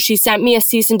 no, she sent me a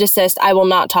cease and desist. I will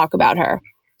not talk about her.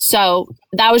 So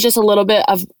that was just a little bit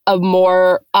of a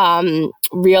more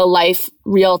real life,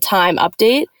 real time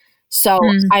update. So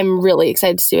I'm really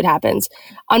excited to see what happens.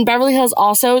 On Beverly Hills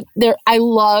also, I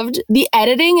loved the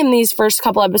editing in these first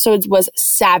couple episodes was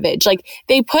savage. Like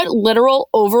they put literal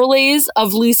overlays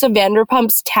of Lisa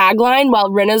Vanderpump's tagline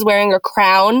while Rinna's wearing a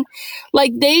crown.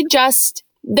 Like they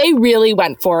really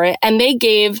went for it and they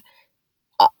gave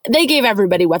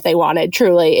everybody what they wanted.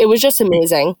 Truly. It was just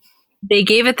amazing. They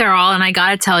gave it their all, and I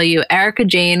gotta tell you, Erika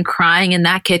Jayne crying in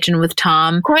that kitchen with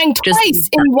Tom. Crying twice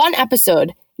in one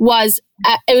episode was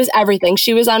everything.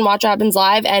 She was on Watch What Happens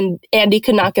Live, and Andy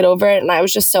could not get over it, and I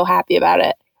was just so happy about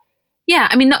it. Yeah,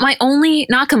 I mean, my only,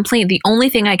 not complaint, the only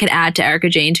thing I could add to Erika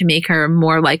Jayne to make her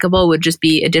more likable would just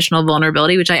be additional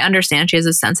vulnerability, which I understand she has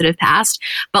a sensitive past,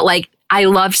 but like, I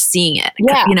loved seeing it.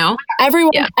 Yeah. You know?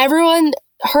 Everyone,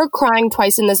 her crying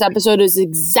twice in this episode is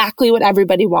exactly what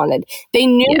everybody wanted. They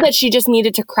knew that she just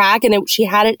needed to crack and she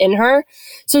had it in her.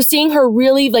 So seeing her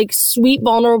really like sweet,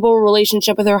 vulnerable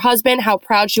relationship with her husband, how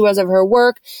proud she was of her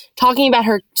work, talking about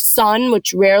her son,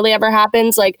 which rarely ever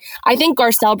happens. Like, I think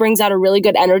Garcelle brings out a really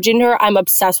good energy in her. I'm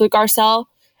obsessed with Garcelle.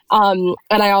 And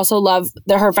I also love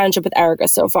her friendship with Erika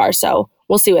so far. So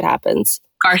we'll see what happens.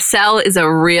 Garcelle is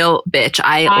a real bitch.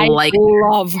 I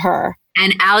love her.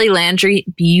 And Allie Landry,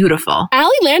 beautiful.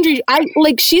 Allie Landry,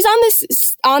 she's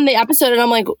on the episode and I'm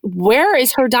like, where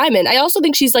is her diamond? I also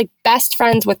think she's like best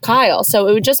friends with Kyle. So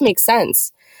it would just make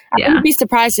sense. I wouldn't be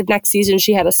surprised if next season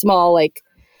she had a small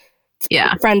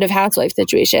friend of housewife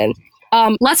situation.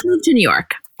 Let's move to New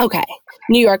York. Okay.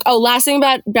 New York. Oh, last thing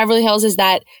about Beverly Hills is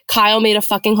that Kyle made a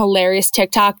fucking hilarious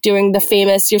TikTok doing the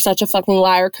famous "You're such a fucking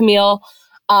liar, Camille"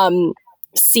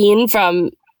 scene from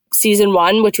season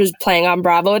 1, which was playing on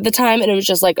Bravo at the time, and it was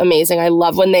just like amazing. I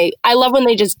love when they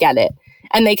just get it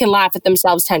and they can laugh at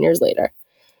themselves 10 years later.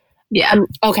 Yeah.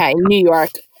 Okay, New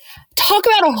York. Talk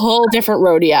about a whole different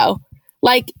rodeo.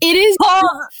 Like it is.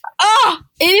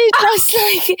 It is just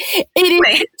like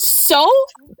it is so.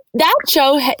 That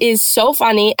show is so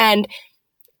funny, and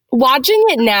watching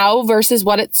it now versus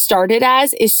what it started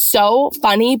as is so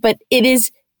funny, but it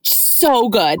is so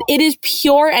good. It is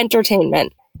pure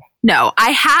entertainment. No,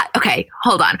 okay,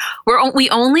 hold on. We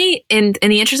only, in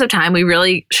the interest of time, we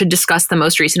really should discuss the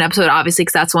most recent episode, obviously,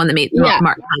 because that's the one that made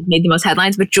the most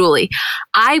headlines. But Julie,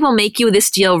 I will make you this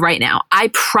deal right now.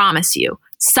 I promise you,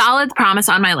 solid promise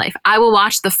on my life. I will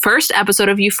watch the first episode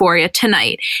of Euphoria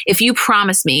tonight if you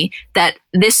promise me that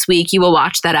this week you will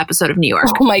watch that episode of New York.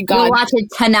 Oh my God. You'll watch it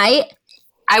tonight?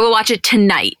 I will watch it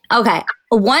tonight. Okay.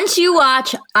 Once you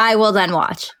watch, I will then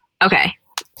watch. Okay.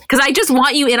 Because I just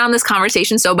want you in on this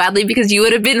conversation so badly because you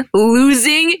would have been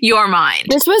losing your mind.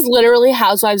 This was literally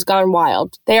Housewives Gone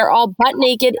Wild. They are all butt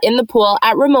naked in the pool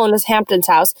at Ramona's Hamptons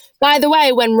house. By the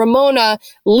way, when Ramona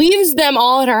leaves them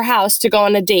all at her house to go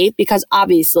on a date, because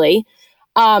obviously,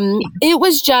 it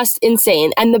was just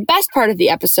insane. And the best part of the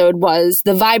episode was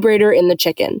the vibrator in the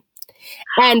chicken.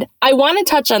 And I want to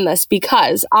touch on this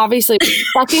because obviously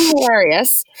it's fucking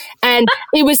hilarious. And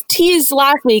it was teased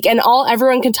last week and all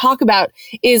everyone can talk about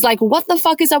is like, what the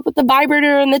fuck is up with the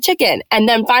vibrator and the chicken? And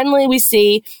then finally we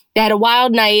see they had a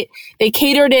wild night. They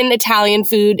catered in Italian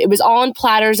food. It was all on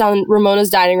platters on Ramona's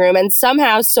dining room. And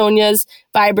somehow Sonya's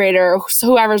vibrator,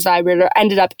 whoever's vibrator,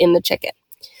 ended up in the chicken.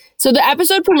 So the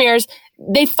episode premieres.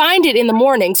 They find it in the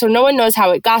morning, so no one knows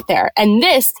how it got there. And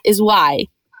this is why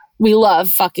we love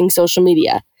fucking social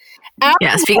media.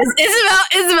 Yes, because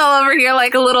Isabel over here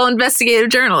like a little investigative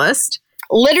journalist.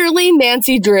 Literally,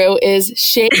 Nancy Drew is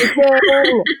shaking.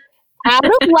 Out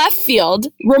of left field,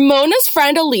 Ramona's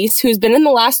friend Elise, who's been in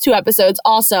the last 2 episodes,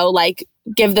 also like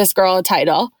give this girl a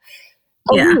title.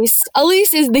 Yeah.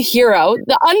 Elise is the hero,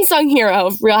 the unsung hero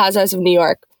of Real Housewives of New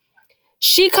York.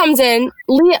 She comes in.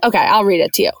 Okay, I'll read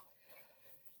it to you.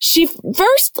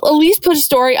 Elise put a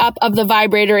story up of the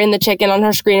vibrator in the chicken on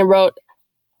her screen and wrote,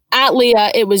 "At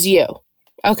Leah, it was you."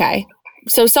 Okay.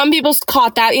 So some people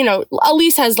caught that,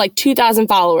 Elise has like 2,000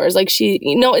 followers. Like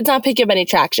it's not picking up any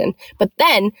traction. But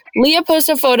then Leah posts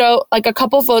a photo, like a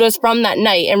couple photos from that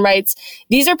night and writes,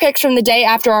 "These are pics from the day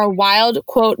after our wild,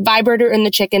 quote, vibrator in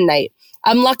the chicken night.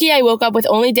 I'm lucky I woke up with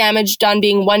only damage done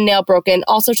being one nail broken.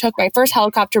 Also took my first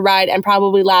helicopter ride and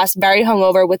probably last very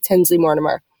hungover with Tinsley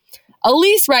Mortimer."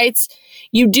 Elise writes,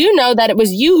 "You do know that it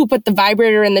was you who put the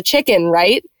vibrator in the chicken,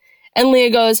 right?" And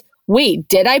Leah goes, "Wait,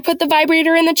 did I put the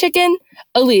vibrator in the chicken?"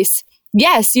 Elise,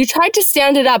 "Yes, you tried to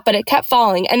stand it up, but it kept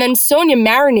falling. And then Sonia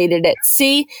marinated it.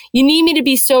 See, you need me to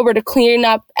be sober to clean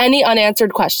up any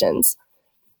unanswered questions."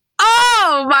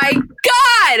 Oh my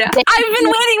God! I've been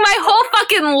waiting my whole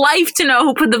fucking life to know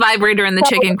who put the vibrator in the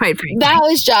chicken, quite frankly.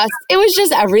 It was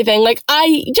just everything. Like, just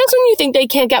when you think they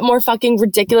can't get more fucking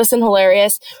ridiculous and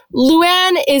hilarious,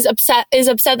 Luann is upset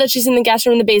that she's in the guest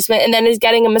room in the basement and then is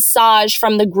getting a massage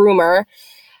from the groomer.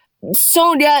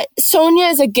 Sonia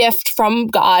is a gift from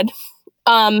God.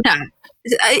 I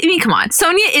mean, come on.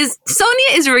 Sonia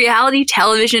is reality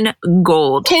television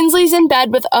gold. Tinsley's in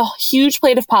bed with a huge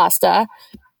plate of pasta.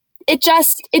 It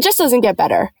just doesn't get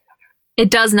better. It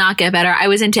does not get better. I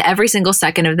was into every single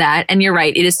second of that. And you're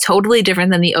right. It is totally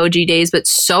different than the OG days, but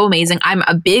so amazing. I'm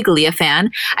a big Leah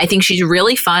fan. I think she's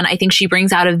really fun. I think she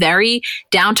brings out a very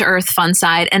down-to-earth fun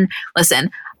side. And listen,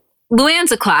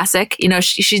 Luann's a classic.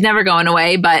 She's never going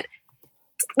away, but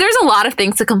there's a lot of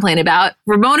things to complain about.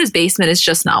 Ramona's basement is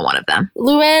just not one of them.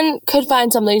 Luann could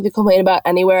find something to complain about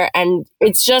anywhere, and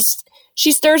it's just,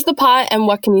 she stirs the pot, and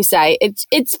what can you say?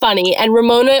 It's funny, and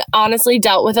Ramona honestly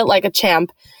dealt with it like a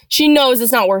champ. She knows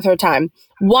it's not worth her time.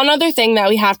 One other thing that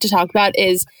we have to talk about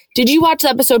is, did you watch the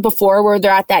episode before where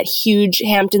they're at that huge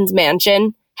Hamptons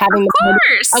mansion? Of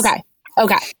course!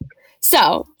 Okay.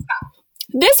 So,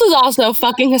 this was also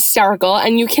fucking hysterical,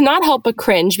 and you cannot help but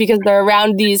cringe because they're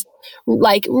around these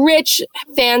like rich,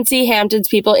 fancy Hamptons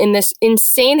people in this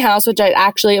insane house, which I'd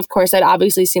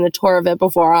obviously seen a tour of it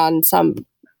before on some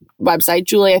website.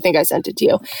 Julie, I think I sent it to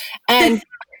you.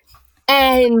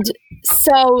 And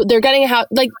so they're getting a house,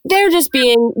 like they're just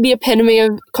being the epitome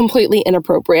of completely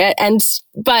inappropriate.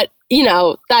 But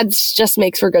that just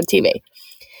makes for good TV.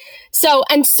 So,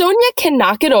 and Sonia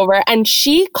cannot get over, and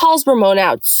she calls Ramona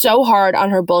out so hard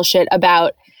on her bullshit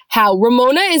about how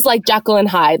Ramona is like Jekyll and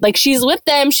Hyde. Like, she's with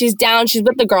them, she's down, she's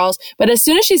with the girls, but as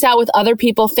soon as she's out with other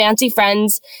people, fancy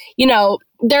friends,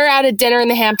 they're out at dinner in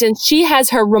the Hamptons, she has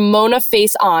her Ramona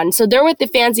face on. So they're with the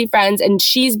fancy friends, and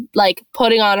she's like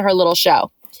putting on her little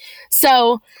show.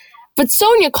 So, but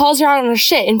Sonia calls her out on her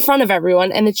shit in front of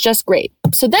everyone, and it's just great.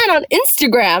 So then on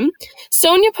Instagram,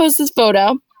 Sonia posts this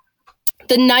photo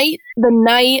the night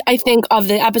I think of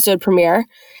the episode premiere.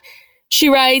 She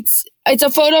writes, it's a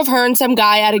photo of her and some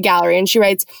guy at a gallery, and she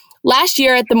writes, "Last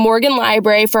year at the Morgan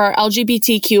Library for our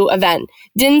LGBTQ event.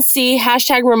 Didn't see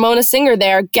 #Ramona Singer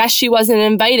there. Guess she wasn't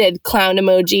invited, clown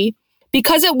emoji.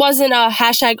 Because it wasn't a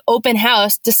 #open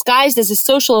house disguised as a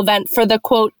social event for the,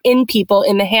 quote, in people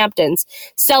in the Hamptons.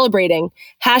 Celebrating.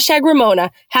 #Ramona.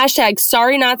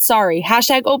 #sorry not sorry.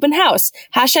 #open house.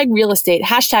 #real estate.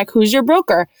 #who's your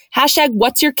broker.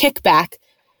 #what's your kickback.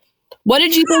 What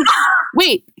did you think?"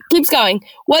 Wait, keeps going.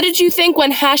 "What did you think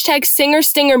when #singer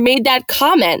stinger made that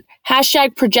comment?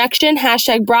 #projection.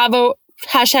 #bravo.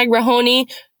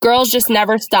 #Rahoney. Girls just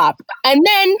never stop." And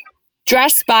then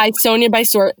dressed by Sonia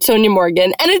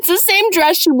Morgan. And it's the same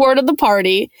dress she wore to the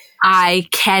party. I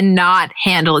cannot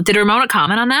handle it. Did Ramona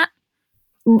comment on that?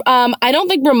 I don't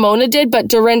think Ramona did, but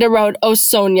Dorinda wrote, "Oh,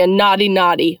 Sonia, naughty,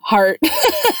 naughty, heart."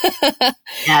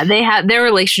 Yeah, their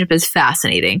relationship is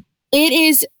fascinating. It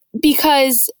is,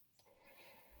 because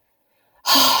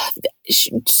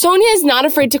Sonia is not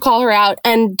afraid to call her out.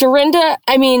 And Dorinda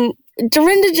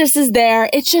just is there.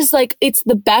 It's just like, it's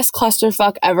the best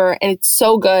clusterfuck ever. And it's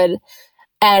so good.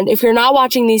 And if you're not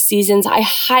watching these seasons, I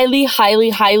highly, highly,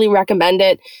 highly recommend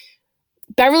it.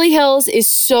 Beverly Hills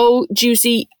is so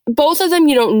juicy. Both of them,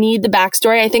 you don't need the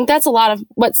backstory. I think that's a lot of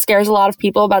what scares a lot of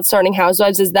people about starting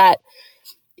Housewives, is that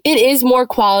it is more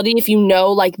quality if you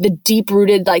know like the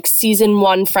deep-rooted like season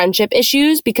 1 friendship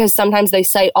issues, because sometimes they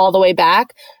cite all the way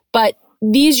back. But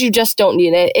these, you just don't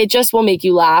need it. It just will make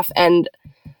you laugh. And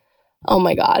oh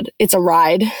my God, it's a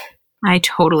ride. I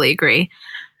totally agree.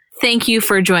 Thank you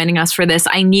for joining us for this.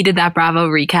 I needed that Bravo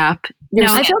recap.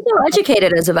 I feel so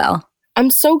educated, Isabel.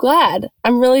 I'm so glad.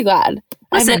 I'm really glad.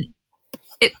 Listen,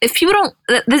 if people don't,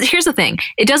 here's the thing.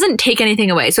 It doesn't take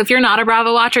anything away. So if you're not a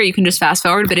Bravo watcher, you can just fast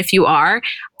forward. But if you are,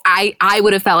 I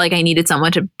would have felt like I needed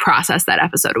someone to process that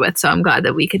episode with. So I'm glad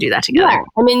that we could do that together. Yeah.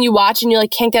 I mean, you watch and you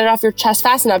like can't get it off your chest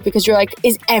fast enough because you're like,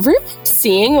 is everyone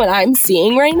seeing what I'm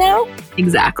seeing right now?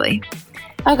 Exactly.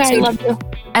 Okay, So, I love you.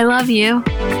 I love you.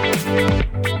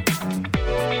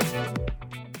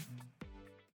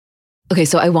 Okay,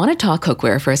 so I want to talk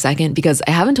cookware for a second because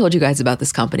I haven't told you guys about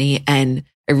this company, and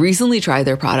I recently tried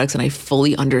their products and I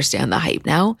fully understand the hype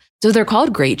now. So they're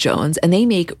called Great Jones, and they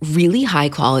make really high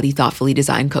quality, thoughtfully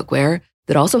designed cookware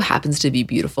that also happens to be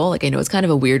beautiful. Like, I know it's kind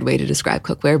of a weird way to describe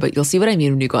cookware, but you'll see what I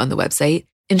mean when you go on the website.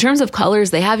 In terms of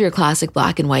colors, they have your classic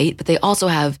black and white, but they also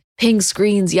have pinks,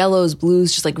 greens, yellows,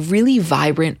 blues, just like really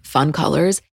vibrant, fun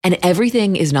colors. And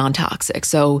everything is non-toxic.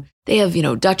 So they have,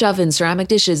 Dutch ovens, ceramic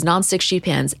dishes, non-stick sheet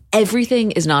pans. Everything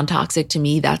is non-toxic. To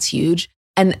me, that's huge.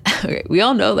 And okay, we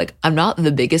all know, like, I'm not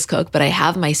the biggest cook, but I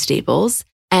have my staples.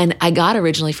 And I got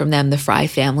originally from them the Fry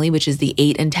family, which is the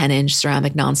 8 and 10 inch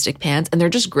ceramic non-stick pans. And they're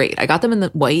just great. I got them in the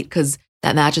white because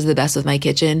that matches the best with my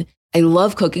kitchen. I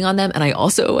love cooking on them. And I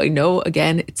know,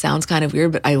 again, it sounds kind of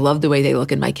weird, but I love the way they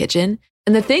look in my kitchen.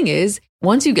 And the thing is,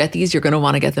 once you get these, you're going to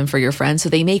want to get them for your friends. So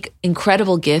they make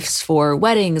incredible gifts for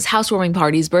weddings, housewarming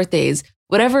parties, birthdays,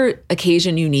 whatever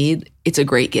occasion you need. It's a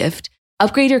great gift.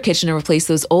 Upgrade your kitchen and replace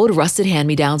those old rusted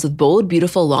hand-me-downs with bold,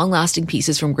 beautiful, long-lasting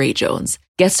pieces from Great Jones.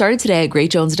 Get started today at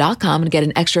greatjones.com and get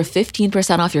an extra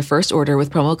 15% off your first order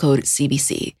with promo code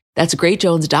CBC. That's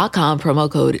greatjones.com, promo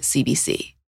code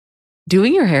CBC.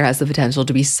 Doing your hair has the potential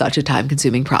to be such a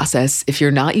time-consuming process if you're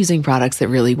not using products that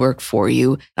really work for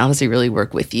you and honestly really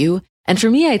work with you. And for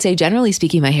me, I'd say generally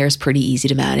speaking, my hair is pretty easy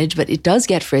to manage, but it does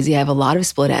get frizzy. I have a lot of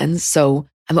split ends, so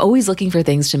I'm always looking for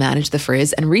things to manage the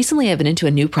frizz. And recently I've been into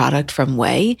a new product from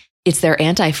Ouai. It's their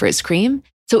anti-frizz cream.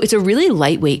 So it's a really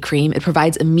lightweight cream. It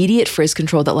provides immediate frizz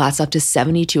control that lasts up to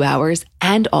 72 hours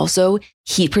and also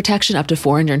heat protection up to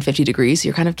 450 degrees. So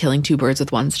you're kind of killing two birds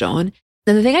with one stone.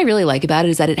 And the thing I really like about it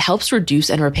is that it helps reduce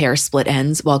and repair split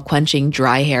ends while quenching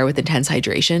dry hair with intense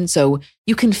hydration. So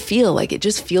you can feel like it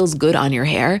just feels good on your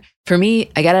hair. For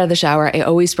me, I get out of the shower, I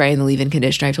always spray in the leave-in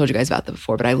conditioner. I've told you guys about that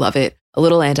before, but I love it. A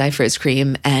little anti-frizz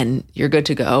cream and you're good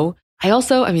to go. I love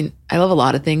a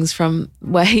lot of things from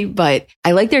Ouai, but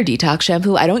I like their detox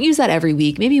shampoo. I don't use that every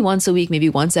week, maybe once a week, maybe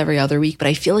once every other week, but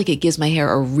I feel like it gives my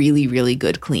hair a really, really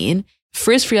good clean.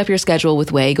 Frizz free up your schedule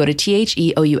with Ouai. Go to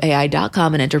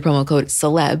THEOUAI.com and enter promo code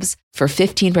celebs for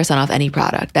 15% off any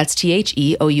product. That's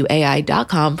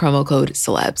THEOUAI.com, promo code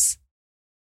celebs.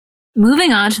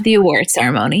 Moving on to the award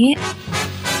ceremony.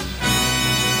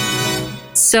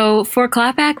 So for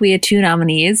Clapback, we had 2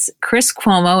 nominees, Chris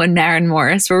Cuomo and Maren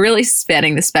Morris. We're really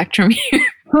spanning the spectrum here.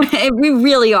 We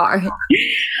really are.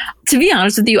 To be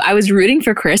honest with you, I was rooting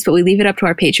for Chris, but we leave it up to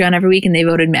our Patreon every week and they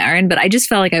voted Maren. But I just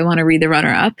felt like I want to read the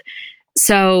runner-up.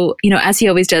 So, as he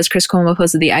always does, Chris Cuomo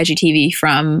posted the IGTV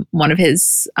from one of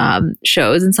his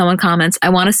shows and someone comments, "I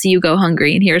want to see you go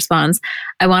hungry." And he responds,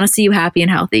 "I want to see you happy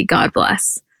and healthy. God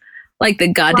bless." Like the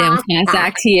goddamn class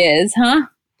act he is, huh?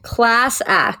 Class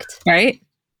act. Right?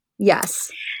 Yes.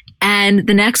 And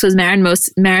the next was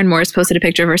Maren Morris posted a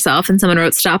picture of herself and someone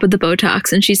wrote, "Stop with the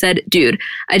Botox." And she said, "Dude,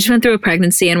 I just went through a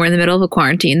pregnancy and we're in the middle of a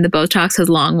quarantine. The Botox has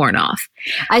long worn off."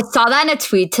 I saw that in a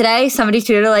tweet today. Somebody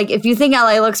tweeted like, if you think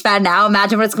LA looks bad now,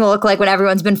 imagine what it's going to look like when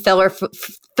everyone's been filler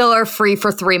free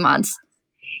for 3 months.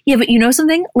 Yeah, but you know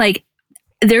something? Like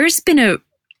there's been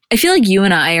I feel like you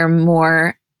and I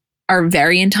are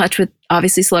very in touch with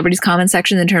obviously celebrities' comment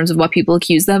sections in terms of what people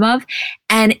accuse them of.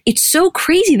 And it's so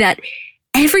crazy that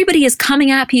everybody is coming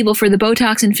at people for the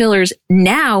Botox and fillers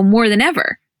now more than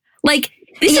ever. Like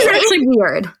this is actually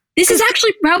weird. This is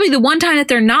actually probably the one time that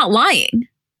they're not lying.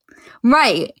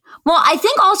 Right. Well, I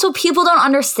think also people don't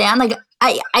understand. Like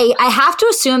I have to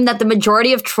assume that the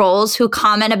majority of trolls who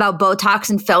comment about Botox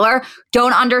and filler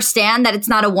don't understand that it's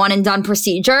not a one and done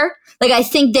procedure. Like I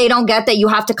think they don't get that you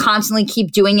have to constantly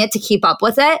keep doing it to keep up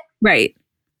with it. Right.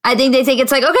 I think they think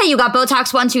it's like, okay, you got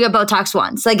Botox once, you got Botox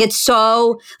once. Like it's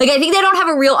so, like I think they don't have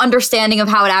a real understanding of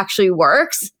how it actually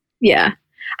works. Yeah.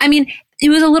 I mean, it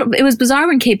was bizarre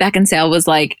when Kate Beckinsale was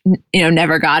like,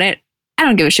 never got it. I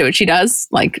don't give a shit what she does.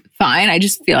 Like, fine. I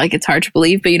just feel like it's hard to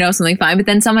believe, but something fine. But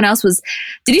then someone else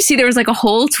did you see there was like a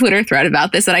whole Twitter thread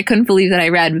about this that I couldn't believe that I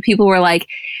read, but people were like,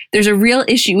 there's a real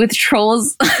issue with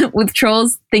trolls,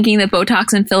 thinking that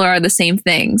Botox and filler are the same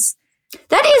things.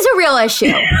 That is a real issue.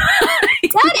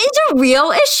 That is a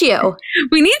real issue.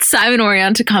 We need Simon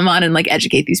Orion to come on and like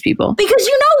educate these people. Because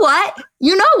you know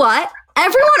what?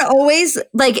 Everyone always,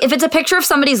 like, if it's a picture of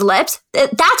somebody's lips,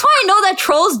 that's why I know that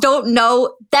trolls don't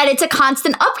know that it's a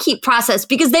constant upkeep process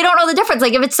because they don't know the difference.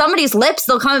 Like, if it's somebody's lips,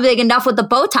 they'll come big enough with the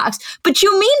Botox. But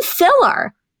you mean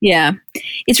filler. Yeah.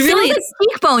 It's really Fill the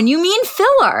cheekbone. You mean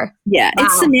filler. Yeah. Wow.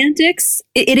 It's semantics.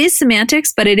 It is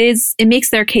semantics, but it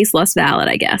makes their case less valid,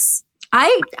 I guess.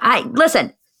 I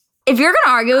listen, if you're going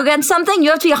to argue against something, you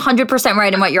have to be 100%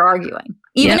 right in what you're arguing.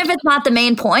 Even if it's not the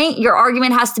main point, your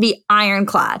argument has to be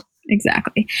ironclad.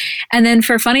 Exactly. And then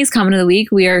for Funniest Comment of the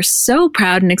Week, we are so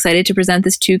proud and excited to present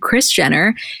this to Kris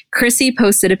Jenner. Chrissy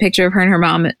posted a picture of her and her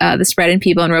mom, the spread in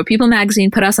People, and wrote, People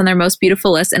magazine put us on their most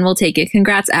beautiful list and we'll take it.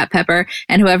 Congrats at Pepper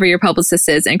and whoever your publicist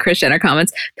is. And Kris Jenner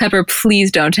comments, Pepper, please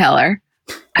don't tell her.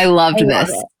 I loved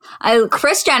this.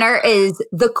 Kris Jenner is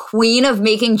the queen of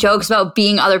making jokes about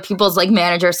being other people's like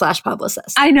manager /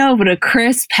 publicist. I know, but a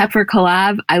Kris Pepper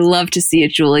collab, I love to see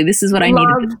it, Julie. This is what I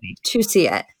needed this week. To see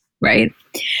it. Right?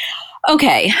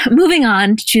 Okay, moving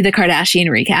on to the Kardashian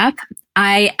recap.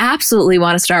 I absolutely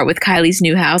want to start with Kylie's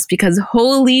new house because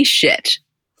holy shit.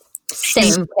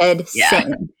 Same, kid. Yeah.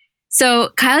 Same. So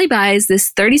Kylie buys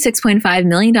this $36.5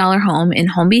 million home in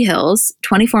Holmby Hills,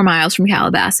 24 miles from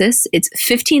Calabasas. It's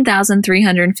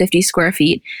 15,350 square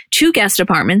feet, 2 guest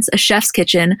apartments, a chef's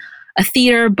kitchen, a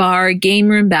theater, bar, game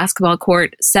room, basketball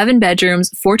court, 7 bedrooms,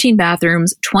 14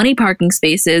 bathrooms, 20 parking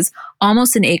spaces,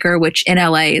 almost an acre, which in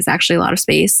LA is actually a lot of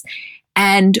space.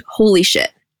 And holy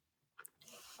shit.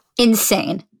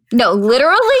 Insane. No,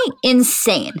 literally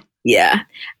insane. Yeah.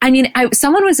 I mean,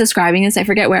 someone was describing this, I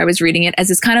forget where I was reading it,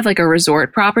 as it's kind of like a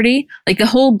resort property. Like the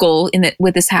whole goal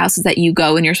with this house is that you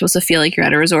go and you're supposed to feel like you're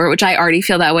at a resort, which I already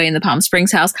feel that way in the Palm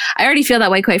Springs house. I already feel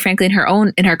that way, quite frankly, in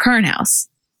her current house.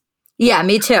 Yeah,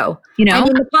 me too. You know, I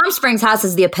mean, the Palm Springs house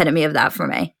is the epitome of that for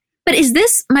me. But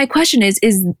my question is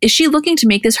she looking to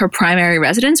make this her primary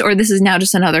residence, or this is now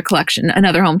just another collection,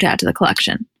 another home to add to the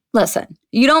collection? Listen,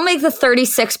 you don't make the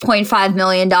 $36.5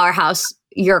 million house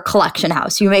your collection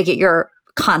house. You make it your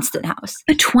constant house.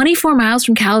 But 24 miles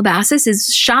from Calabasas is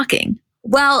shocking.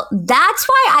 Well, that's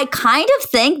why I kind of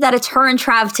think that it's her and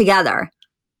Trav together.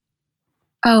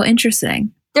 Oh,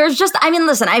 interesting. There's just, I mean,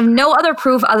 listen, I have no other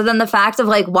proof other than the fact of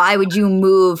like, why would you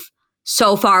move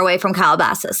so far away from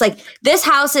Calabasas? Like, this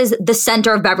house is the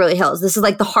center of Beverly Hills. This is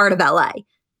like the heart of LA.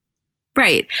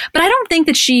 Right. But I don't think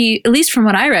that she, at least from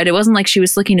what I read, it wasn't like she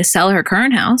was looking to sell her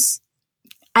current house.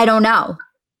 I don't know.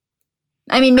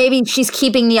 I mean, maybe she's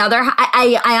keeping the other.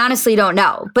 I honestly don't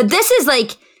know. But this is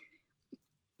like,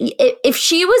 if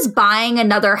she was buying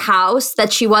another house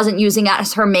that she wasn't using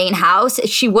as her main house,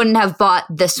 she wouldn't have bought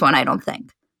this one, I don't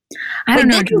think. I don't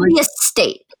know. This would be a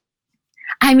estate.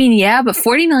 I mean, yeah, but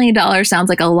 $40 million sounds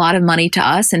like a lot of money to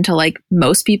us and to like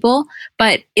most people,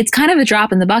 but it's kind of a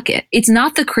drop in the bucket. It's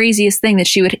not the craziest thing that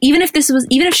she would, even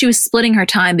if she was splitting her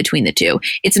time between the two,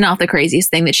 it's not the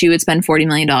craziest thing that she would spend $40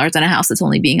 million on a house that's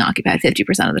only being occupied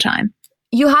 50% of the time.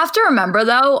 You have to remember,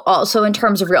 though, also in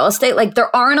terms of real estate, like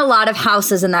there aren't a lot of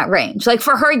houses in that range. Like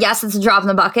for her, yes, it's a drop in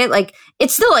the bucket. Like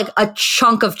it's still like a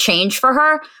chunk of change for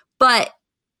her, but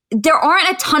there aren't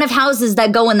a ton of houses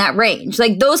that go in that range.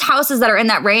 Like those houses that are in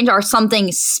that range are something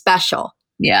special.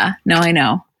 Yeah, no, I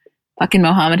know. Fucking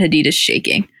Mohammed Hadid is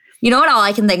shaking. You know what all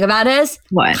I can think about is?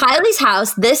 What? Kylie's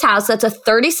house, this house that's a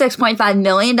 $36.5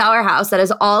 million house that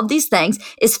has all of these things,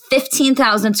 is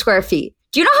 15,000 square feet.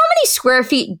 Do you know how many square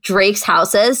feet Drake's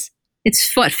house is?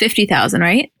 It's what, 50,000,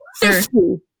 right?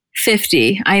 50.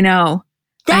 50, I know.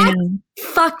 That's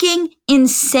fucking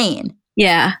insane.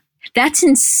 Yeah. That's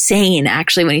insane,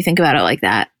 actually, when you think about it like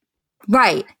that.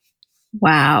 Right.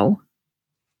 Wow.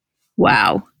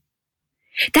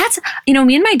 That's,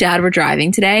 me and my dad were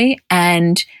driving today,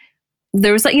 and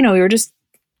there was like, we were just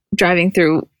driving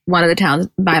through one of the towns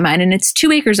by mine, and it's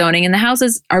 2-acre zoning, and the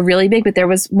houses are really big, but there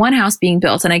was one house being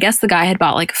built, and I guess the guy had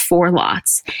bought like 4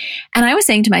 lots. And I was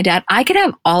saying to my dad, I could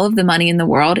have all of the money in the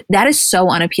world. That is so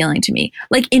unappealing to me.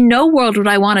 Like in no world would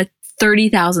I want a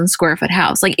 30,000 square foot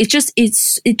house. Like it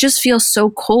just feels so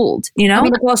cold, I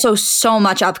mean, it's also so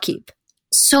much upkeep.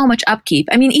 So much upkeep.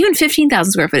 I mean, even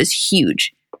 15,000 square foot is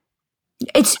huge.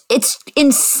 It's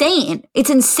insane.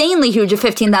 It's insanely huge, a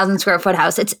 15,000 square foot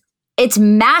house. It's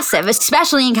massive,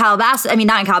 especially in Calabasas. I mean,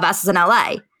 not in Calabasas, in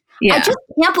LA. Yeah. I just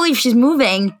can't believe she's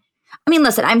moving. I mean,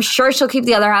 listen, I'm sure she'll keep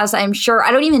the other house. I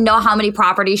don't even know how many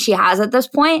properties she has at this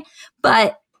point.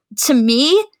 But to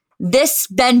me, this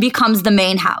then becomes the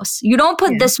main house. You don't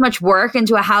put this much work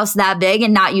into a house that big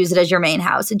and not use it as your main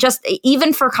house. It just,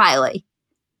 even for Kylie.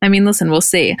 I mean, listen, we'll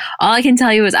see. All I can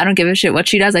tell you is I don't give a shit what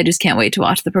she does. I just can't wait to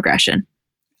watch the progression.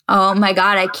 Oh my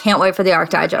God, I can't wait for the Arc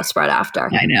Digest spread after.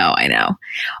 I know.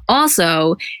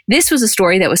 Also, this was a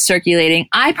story that was circulating.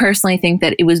 I personally think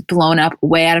that it was blown up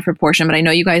way out of proportion, but I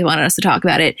know you guys wanted us to talk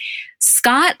about it.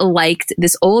 Scott liked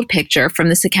this old picture from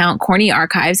this account, Corny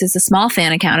Archives. It's a small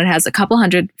fan account. It has a couple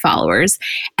hundred followers.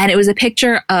 And it was a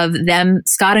picture of them,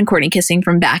 Scott and Courtney, kissing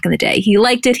from back in the day. He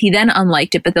liked it. He then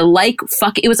unliked it. But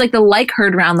it was like the like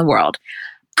heard around the world.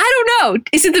 I don't know.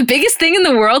 Is it the biggest thing in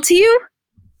the world to you?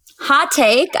 Hot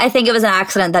take. I think it was an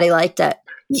accident that he liked it.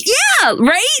 Yeah,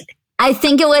 right? I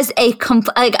think it was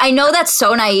I know that's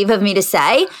so naive of me to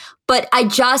say, but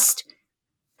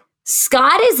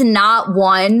Scott is not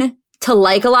one to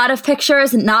like a lot of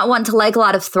pictures, not one to like a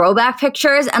lot of throwback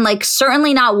pictures, and like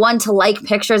certainly not one to like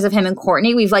pictures of him and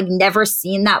Courtney. We've like never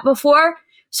seen that before.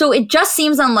 So it just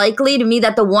seems unlikely to me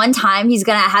that the one time he's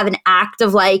going to have an act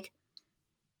of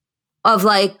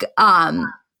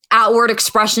outward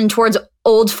expression towards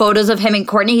old photos of him and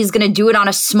Courtney, he's going to do it on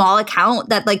a small account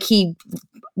that like he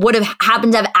would have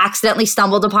happened to have accidentally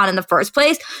stumbled upon in the first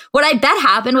place. What I bet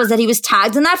happened was that he was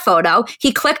tagged in that photo.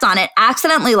 He clicked on it,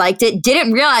 accidentally liked it,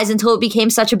 didn't realize until it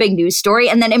became such a big news story,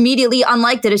 and then immediately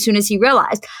unliked it as soon as he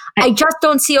realized. I just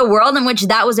don't see a world in which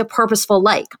that was a purposeful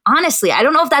like. Honestly, I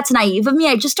don't know if that's naive of me.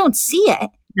 I just don't see it.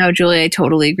 No, Julie, I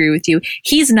totally agree with you.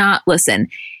 He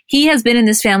has been in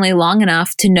this family long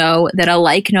enough to know that a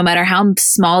like, no matter how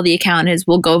small the account is,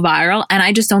 will go viral. And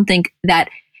I just don't think that,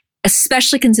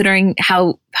 especially considering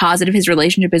how positive his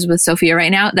relationship is with Sophia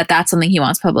right now, that that's something he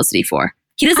wants publicity for.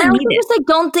 He doesn't need it. I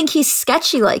don't think he's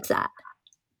sketchy like that.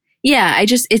 Yeah, I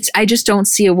just don't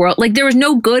see a world. Like there was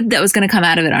no good that was going to come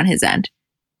out of it on his end.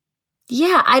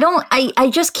 Yeah, I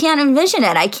just can't envision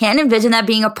it. I can't envision that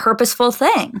being a purposeful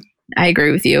thing. I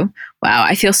agree with you. Wow,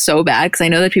 I feel so bad because I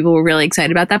know that people were really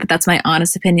excited about that, but that's my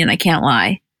honest opinion. I can't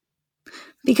lie.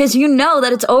 Because you know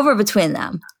that it's over between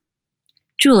them.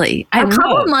 Julie, a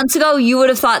couple of months ago, you would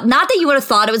have thought, not that you would have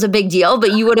thought it was a big deal,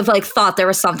 but you would have like thought there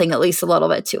was something at least a little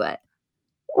bit to it.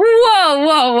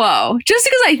 Whoa. Just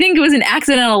because I think it was an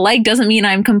accidental like doesn't mean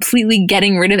I'm completely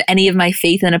getting rid of any of my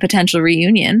faith in a potential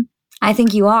reunion. I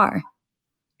think you are.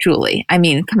 Julie, I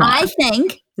mean, come on. I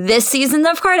think this season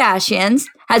of Kardashians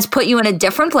has put you in a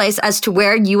different place as to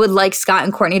where you would like Scott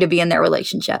and Courtney to be in their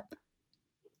relationship.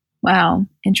 Wow.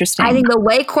 Interesting. I think the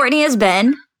way Courtney has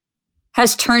been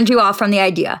has turned you off from the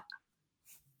idea.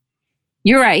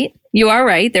 You're right. You are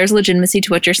right. There's legitimacy to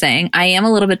what you're saying. I am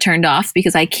a little bit turned off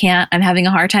because I'm having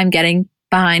a hard time getting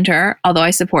behind her, although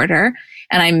I support her.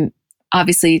 And I'm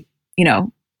obviously,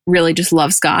 really just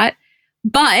love Scott.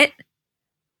 But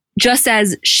just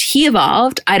as he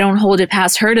evolved, I don't hold it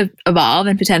past her to evolve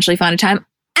and potentially find a time.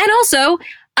 And also,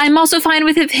 I'm also fine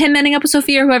with him ending up with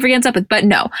Sophia or whoever he ends up with. But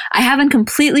no, I haven't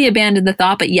completely abandoned the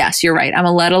thought. But yes, you're right. I'm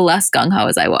a little less gung-ho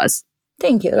as I was.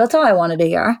 Thank you. That's all I wanted to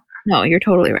hear. No, you're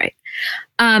totally right.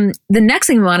 The next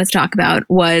thing we wanted to talk about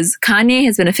was Kanye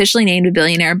has been officially named a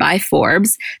billionaire by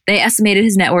Forbes. They estimated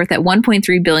his net worth at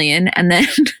 $1.3 billion. And then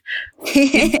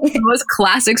the most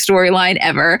classic storyline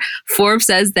ever. Forbes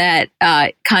says that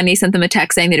Kanye sent them a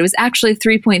text saying that it was actually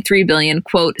 $3.3 billion,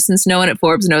 quote, since no one at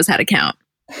Forbes knows how to count.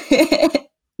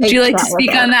 Would you like to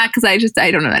speak on that? Because I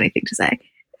don't have anything to say.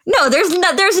 No,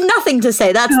 there's nothing to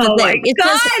say. That's the thing. My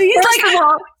God, he's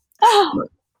like,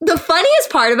 the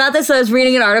funniest part about this, I was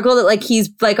reading an article that like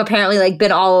he's like apparently like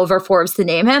been all over Forbes to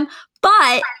name him.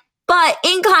 But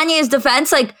in Kanye's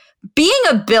defense, like being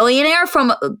a billionaire from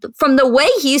the way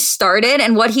he started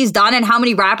and what he's done and how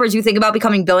many rappers you think about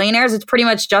becoming billionaires, it's pretty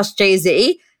much just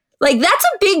Jay-Z. Like that's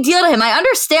a big deal to him. I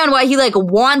understand why he like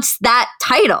wants that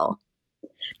title.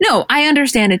 No, I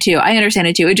understand it too.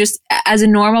 It just, as a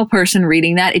normal person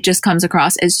reading that, it just comes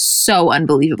across as so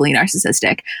unbelievably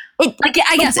narcissistic. I get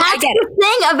it. The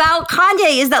thing about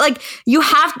Kanye is that like you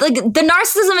have like the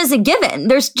narcissism is a given.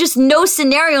 There's just no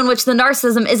scenario in which the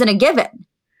narcissism isn't a given.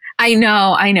 I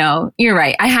know. You're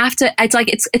right. I have to,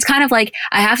 it's kind of like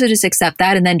I have to just accept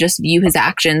that and then just view his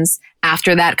actions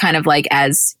after that kind of like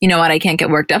as, you know what, I can't get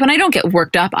worked up. And I don't get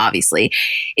worked up, obviously.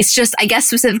 It's just, I guess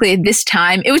specifically at this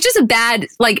time, it was just a bad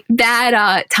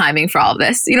timing for all of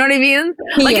this. You know what I mean?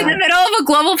 Like in the middle of a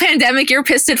global pandemic, you're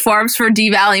pissed at Forbes for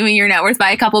devaluing your net worth by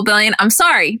a couple billion. I'm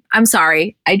sorry. I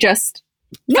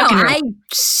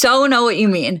so know what you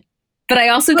mean. But I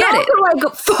also get it.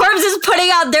 Like Forbes is putting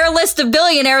out their list of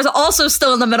billionaires also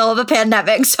still in the middle of a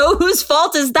pandemic. So whose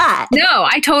fault is that? No,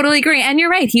 I totally agree. And you're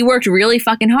right. He worked really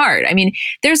fucking hard. I mean,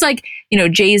 there's like,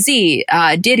 Jay-Z,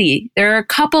 Diddy. There are a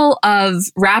couple of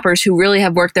rappers who really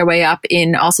have worked their way up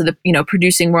in also the,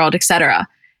 producing world, etc.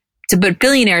 But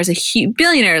billionaire is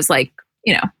like,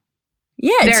 Yeah,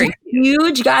 it's a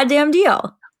huge goddamn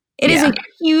deal. It is a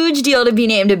huge deal to be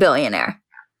named a billionaire.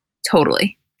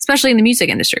 Totally. Especially in the music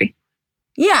industry.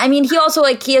 Yeah, I mean, he also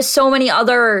he has so many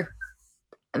other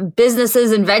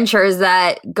businesses and ventures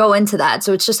that go into that.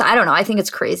 So it's just, I don't know. I think it's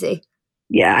crazy.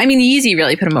 Yeah. I mean, Yeezy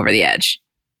really put him over the edge.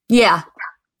 Yeah.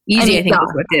 Yeezy, I think,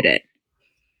 is what did it.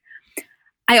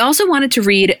 I also wanted to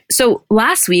read, so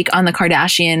last week on the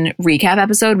Kardashian recap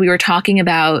episode, we were talking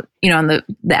about, on the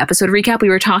episode recap, we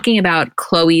were talking about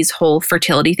Khloe's whole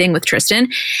fertility thing with Tristan.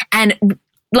 And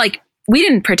we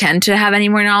didn't pretend to have any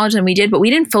more knowledge than we did, but we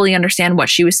didn't fully understand what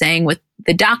she was saying with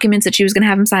the documents that she was going to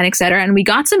have him sign, et cetera. And we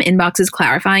got some inboxes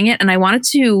clarifying it. And I wanted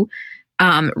to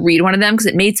read one of them because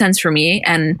it made sense for me.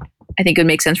 And I think it would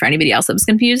make sense for anybody else that was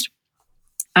confused.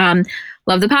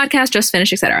 Love the podcast, just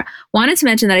finished, etc. Wanted to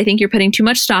mention that I think you're putting too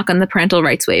much stock on the parental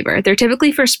rights waiver. They're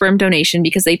typically for sperm donation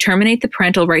because they terminate the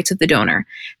parental rights of the donor.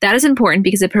 That is important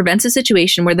because it prevents a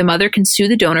situation where the mother can sue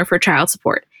the donor for child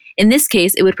support. In this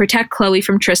case, it would protect Khloe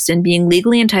from Tristan being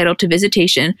legally entitled to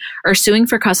visitation or suing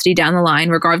for custody down the line,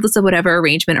 regardless of whatever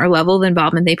arrangement or level of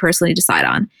involvement they personally decide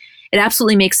on. It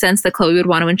absolutely makes sense that Khloe would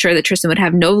want to ensure that Tristan would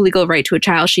have no legal right to a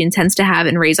child she intends to have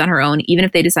and raise on her own, even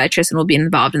if they decide Tristan will be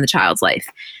involved in the child's life.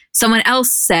 Someone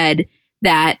else said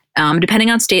that depending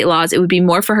on state laws, it would be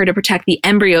more for her to protect the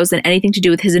embryos than anything to do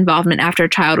with his involvement after a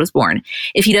child was born.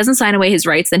 If he doesn't sign away his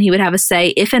rights, then he would have a say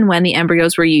if and when the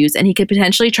embryos were used, and he could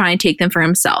potentially try and take them for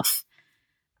himself.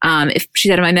 If she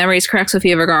said, if my memory is correct,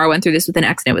 Sofia Vergara went through this with an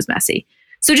ex and it was messy.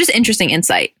 So just interesting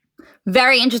insight.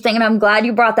 Very interesting. And I'm glad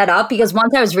you brought that up because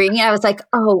once I was reading it, I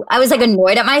was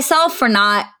annoyed at myself for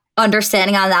not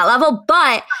understanding on that level.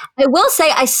 But I will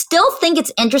say, I still think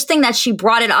it's interesting that she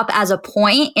brought it up as a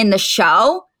point in the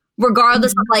show,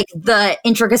 regardless of the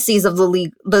intricacies of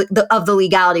the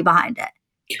legality behind it.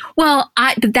 Well,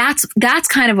 that's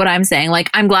kind of what I'm saying.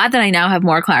 I'm glad that I now have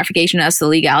more clarification as to the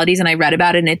legalities, and I read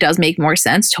about it, and it does make more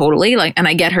sense. Totally. And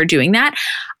I get her doing that.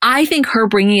 I think her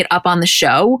bringing it up on the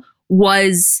show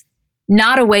was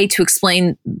not a way to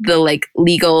explain the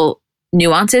legal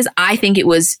nuances. I think it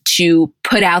was to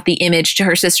put out the image to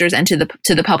her sisters and to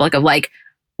the public of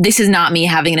this is not me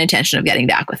having an intention of getting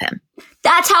back with him.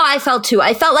 That's how I felt too.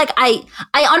 I felt like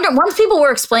once people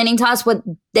were explaining to us what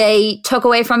they took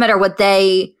away from it or what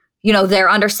they, their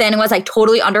understanding was, I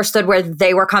totally understood where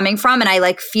they were coming from. And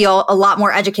I feel a lot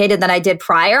more educated than I did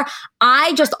prior.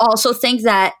 I just also think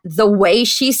that the way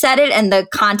she said it and the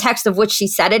context of which she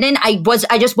said it in, I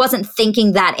just wasn't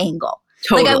thinking that angle.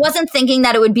 Totally. I wasn't thinking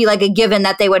that it would be a given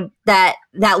that they would, that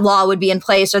law would be in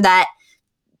place or that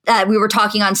we were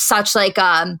talking on such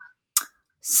a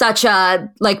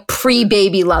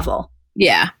pre-baby level.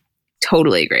 Yeah,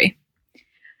 totally agree.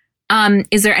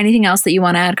 Is there anything else that you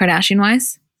want to add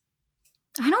Kardashian-wise?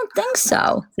 I don't think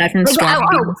so. You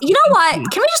know what?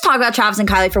 Can we just talk about Travis and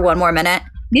Kylie for one more minute?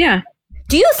 Yeah.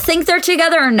 Do you think they're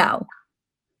together or no?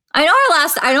 I know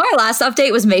our last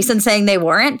update was Mason saying they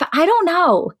weren't, but I don't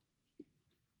know.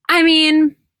 I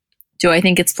mean, do I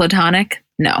think it's platonic?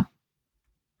 No.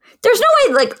 There's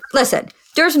no way, listen,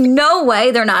 there's no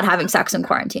way they're not having sex in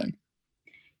quarantine.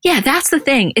 Yeah, that's the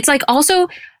thing. It's also,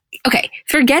 okay,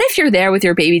 forget if you're there with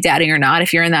your baby daddy or not.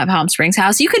 If you're in that Palm Springs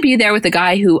house, you could be there with a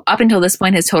guy who up until this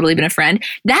point has totally been a friend.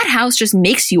 That house just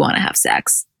makes you want to have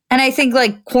sex. And I think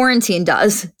quarantine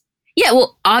does. Yeah,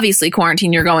 well, obviously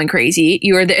quarantine, you're going crazy.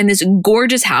 You are in this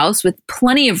gorgeous house with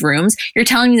plenty of rooms. You're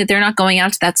telling me that they're not going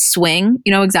out to that swing.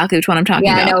 You know exactly which one I'm talking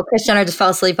about. Yeah, I know. Kris Jenner just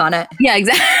fell asleep on it. Yeah,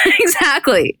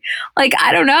 exactly.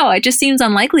 I don't know. It just seems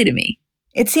unlikely to me.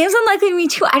 It seems unlikely to me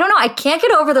too. I don't know. I can't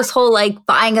get over this whole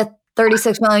buying a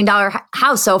 $36 million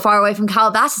house so far away from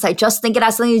Calabasas. I just think it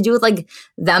has something to do with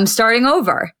them starting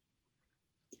over.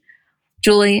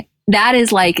 Julie, that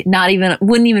is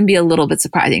wouldn't even be a little bit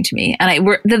surprising to me. And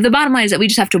the bottom line is that we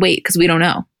just have to wait because we don't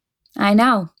know. I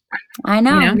know.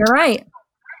 You're right.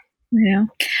 Yeah.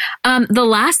 The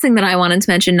last thing that I wanted to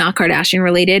mention, not Kardashian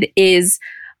related, is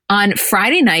on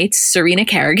Friday nights, Serena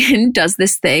Kerrigan does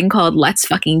this thing called Let's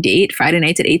Fucking Date, Friday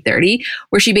nights at 8:30,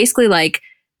 where she basically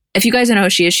if you guys don't know who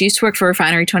she is, she used to work for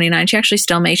Refinery 29. She actually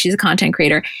still may. She's a content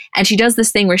creator. And she does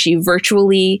this thing where she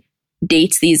virtually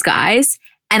dates these guys.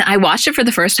 And I watched it for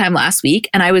the first time last week,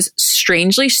 and I was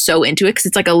strangely so into it because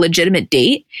it's a legitimate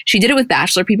date. She did it with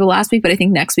Bachelor people last week, but I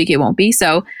think next week it won't be.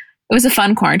 So it was a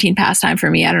fun quarantine pastime for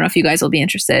me. I don't know if you guys will be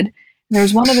interested. There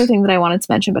was one other thing that I wanted to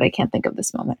mention, but I can't think of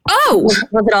this moment. Oh!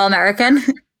 Was it All American?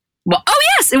 Well, oh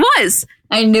yes, it was.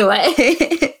 I knew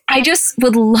it. I just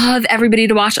would love everybody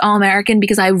to watch All American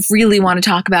because I really want to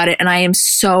talk about it. And I am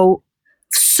so,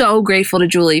 so grateful to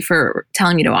Julie for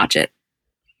telling me to watch it.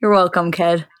 You're welcome,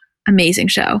 kid. Amazing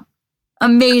show.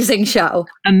 Amazing show.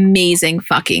 Amazing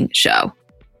fucking show.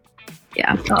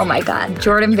 Yeah. Oh my God.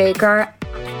 Jordan Baker.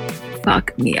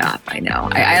 fuck me up. I know.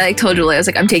 I like told Julie, I was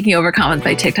like, I'm taking over comments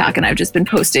by TikTok, and I've just been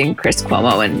posting Chris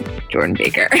Cuomo and Jordan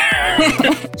Baker.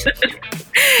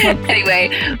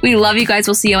 Anyway, we love you guys.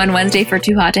 We'll see you on Wednesday for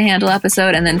Too Hot to Handle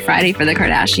episode, and then Friday for the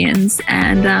Kardashians.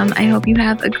 And I hope you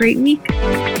have a great week.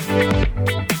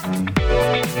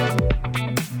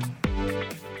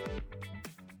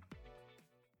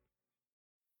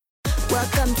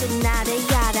 Welcome to Nada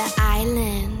Yada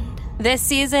Island. This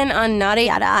season on Nada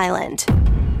Yada Island.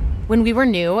 When we were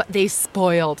new, they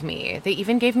spoiled me. They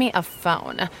even gave me a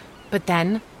phone. But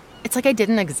then, it's like I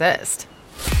didn't exist.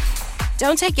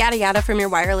 Don't take yada yada from your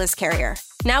wireless carrier.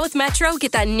 Now with Metro,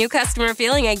 get that new customer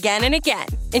feeling again and again.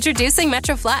 Introducing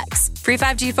Metro Flex. Free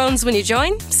 5G phones when you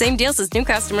join, same deals as new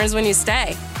customers when you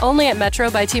stay. Only at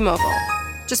Metro by T-Mobile.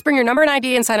 Just bring your number and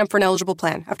ID and sign up for an eligible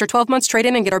plan. After 12 months, trade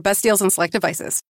in and get our best deals on select devices.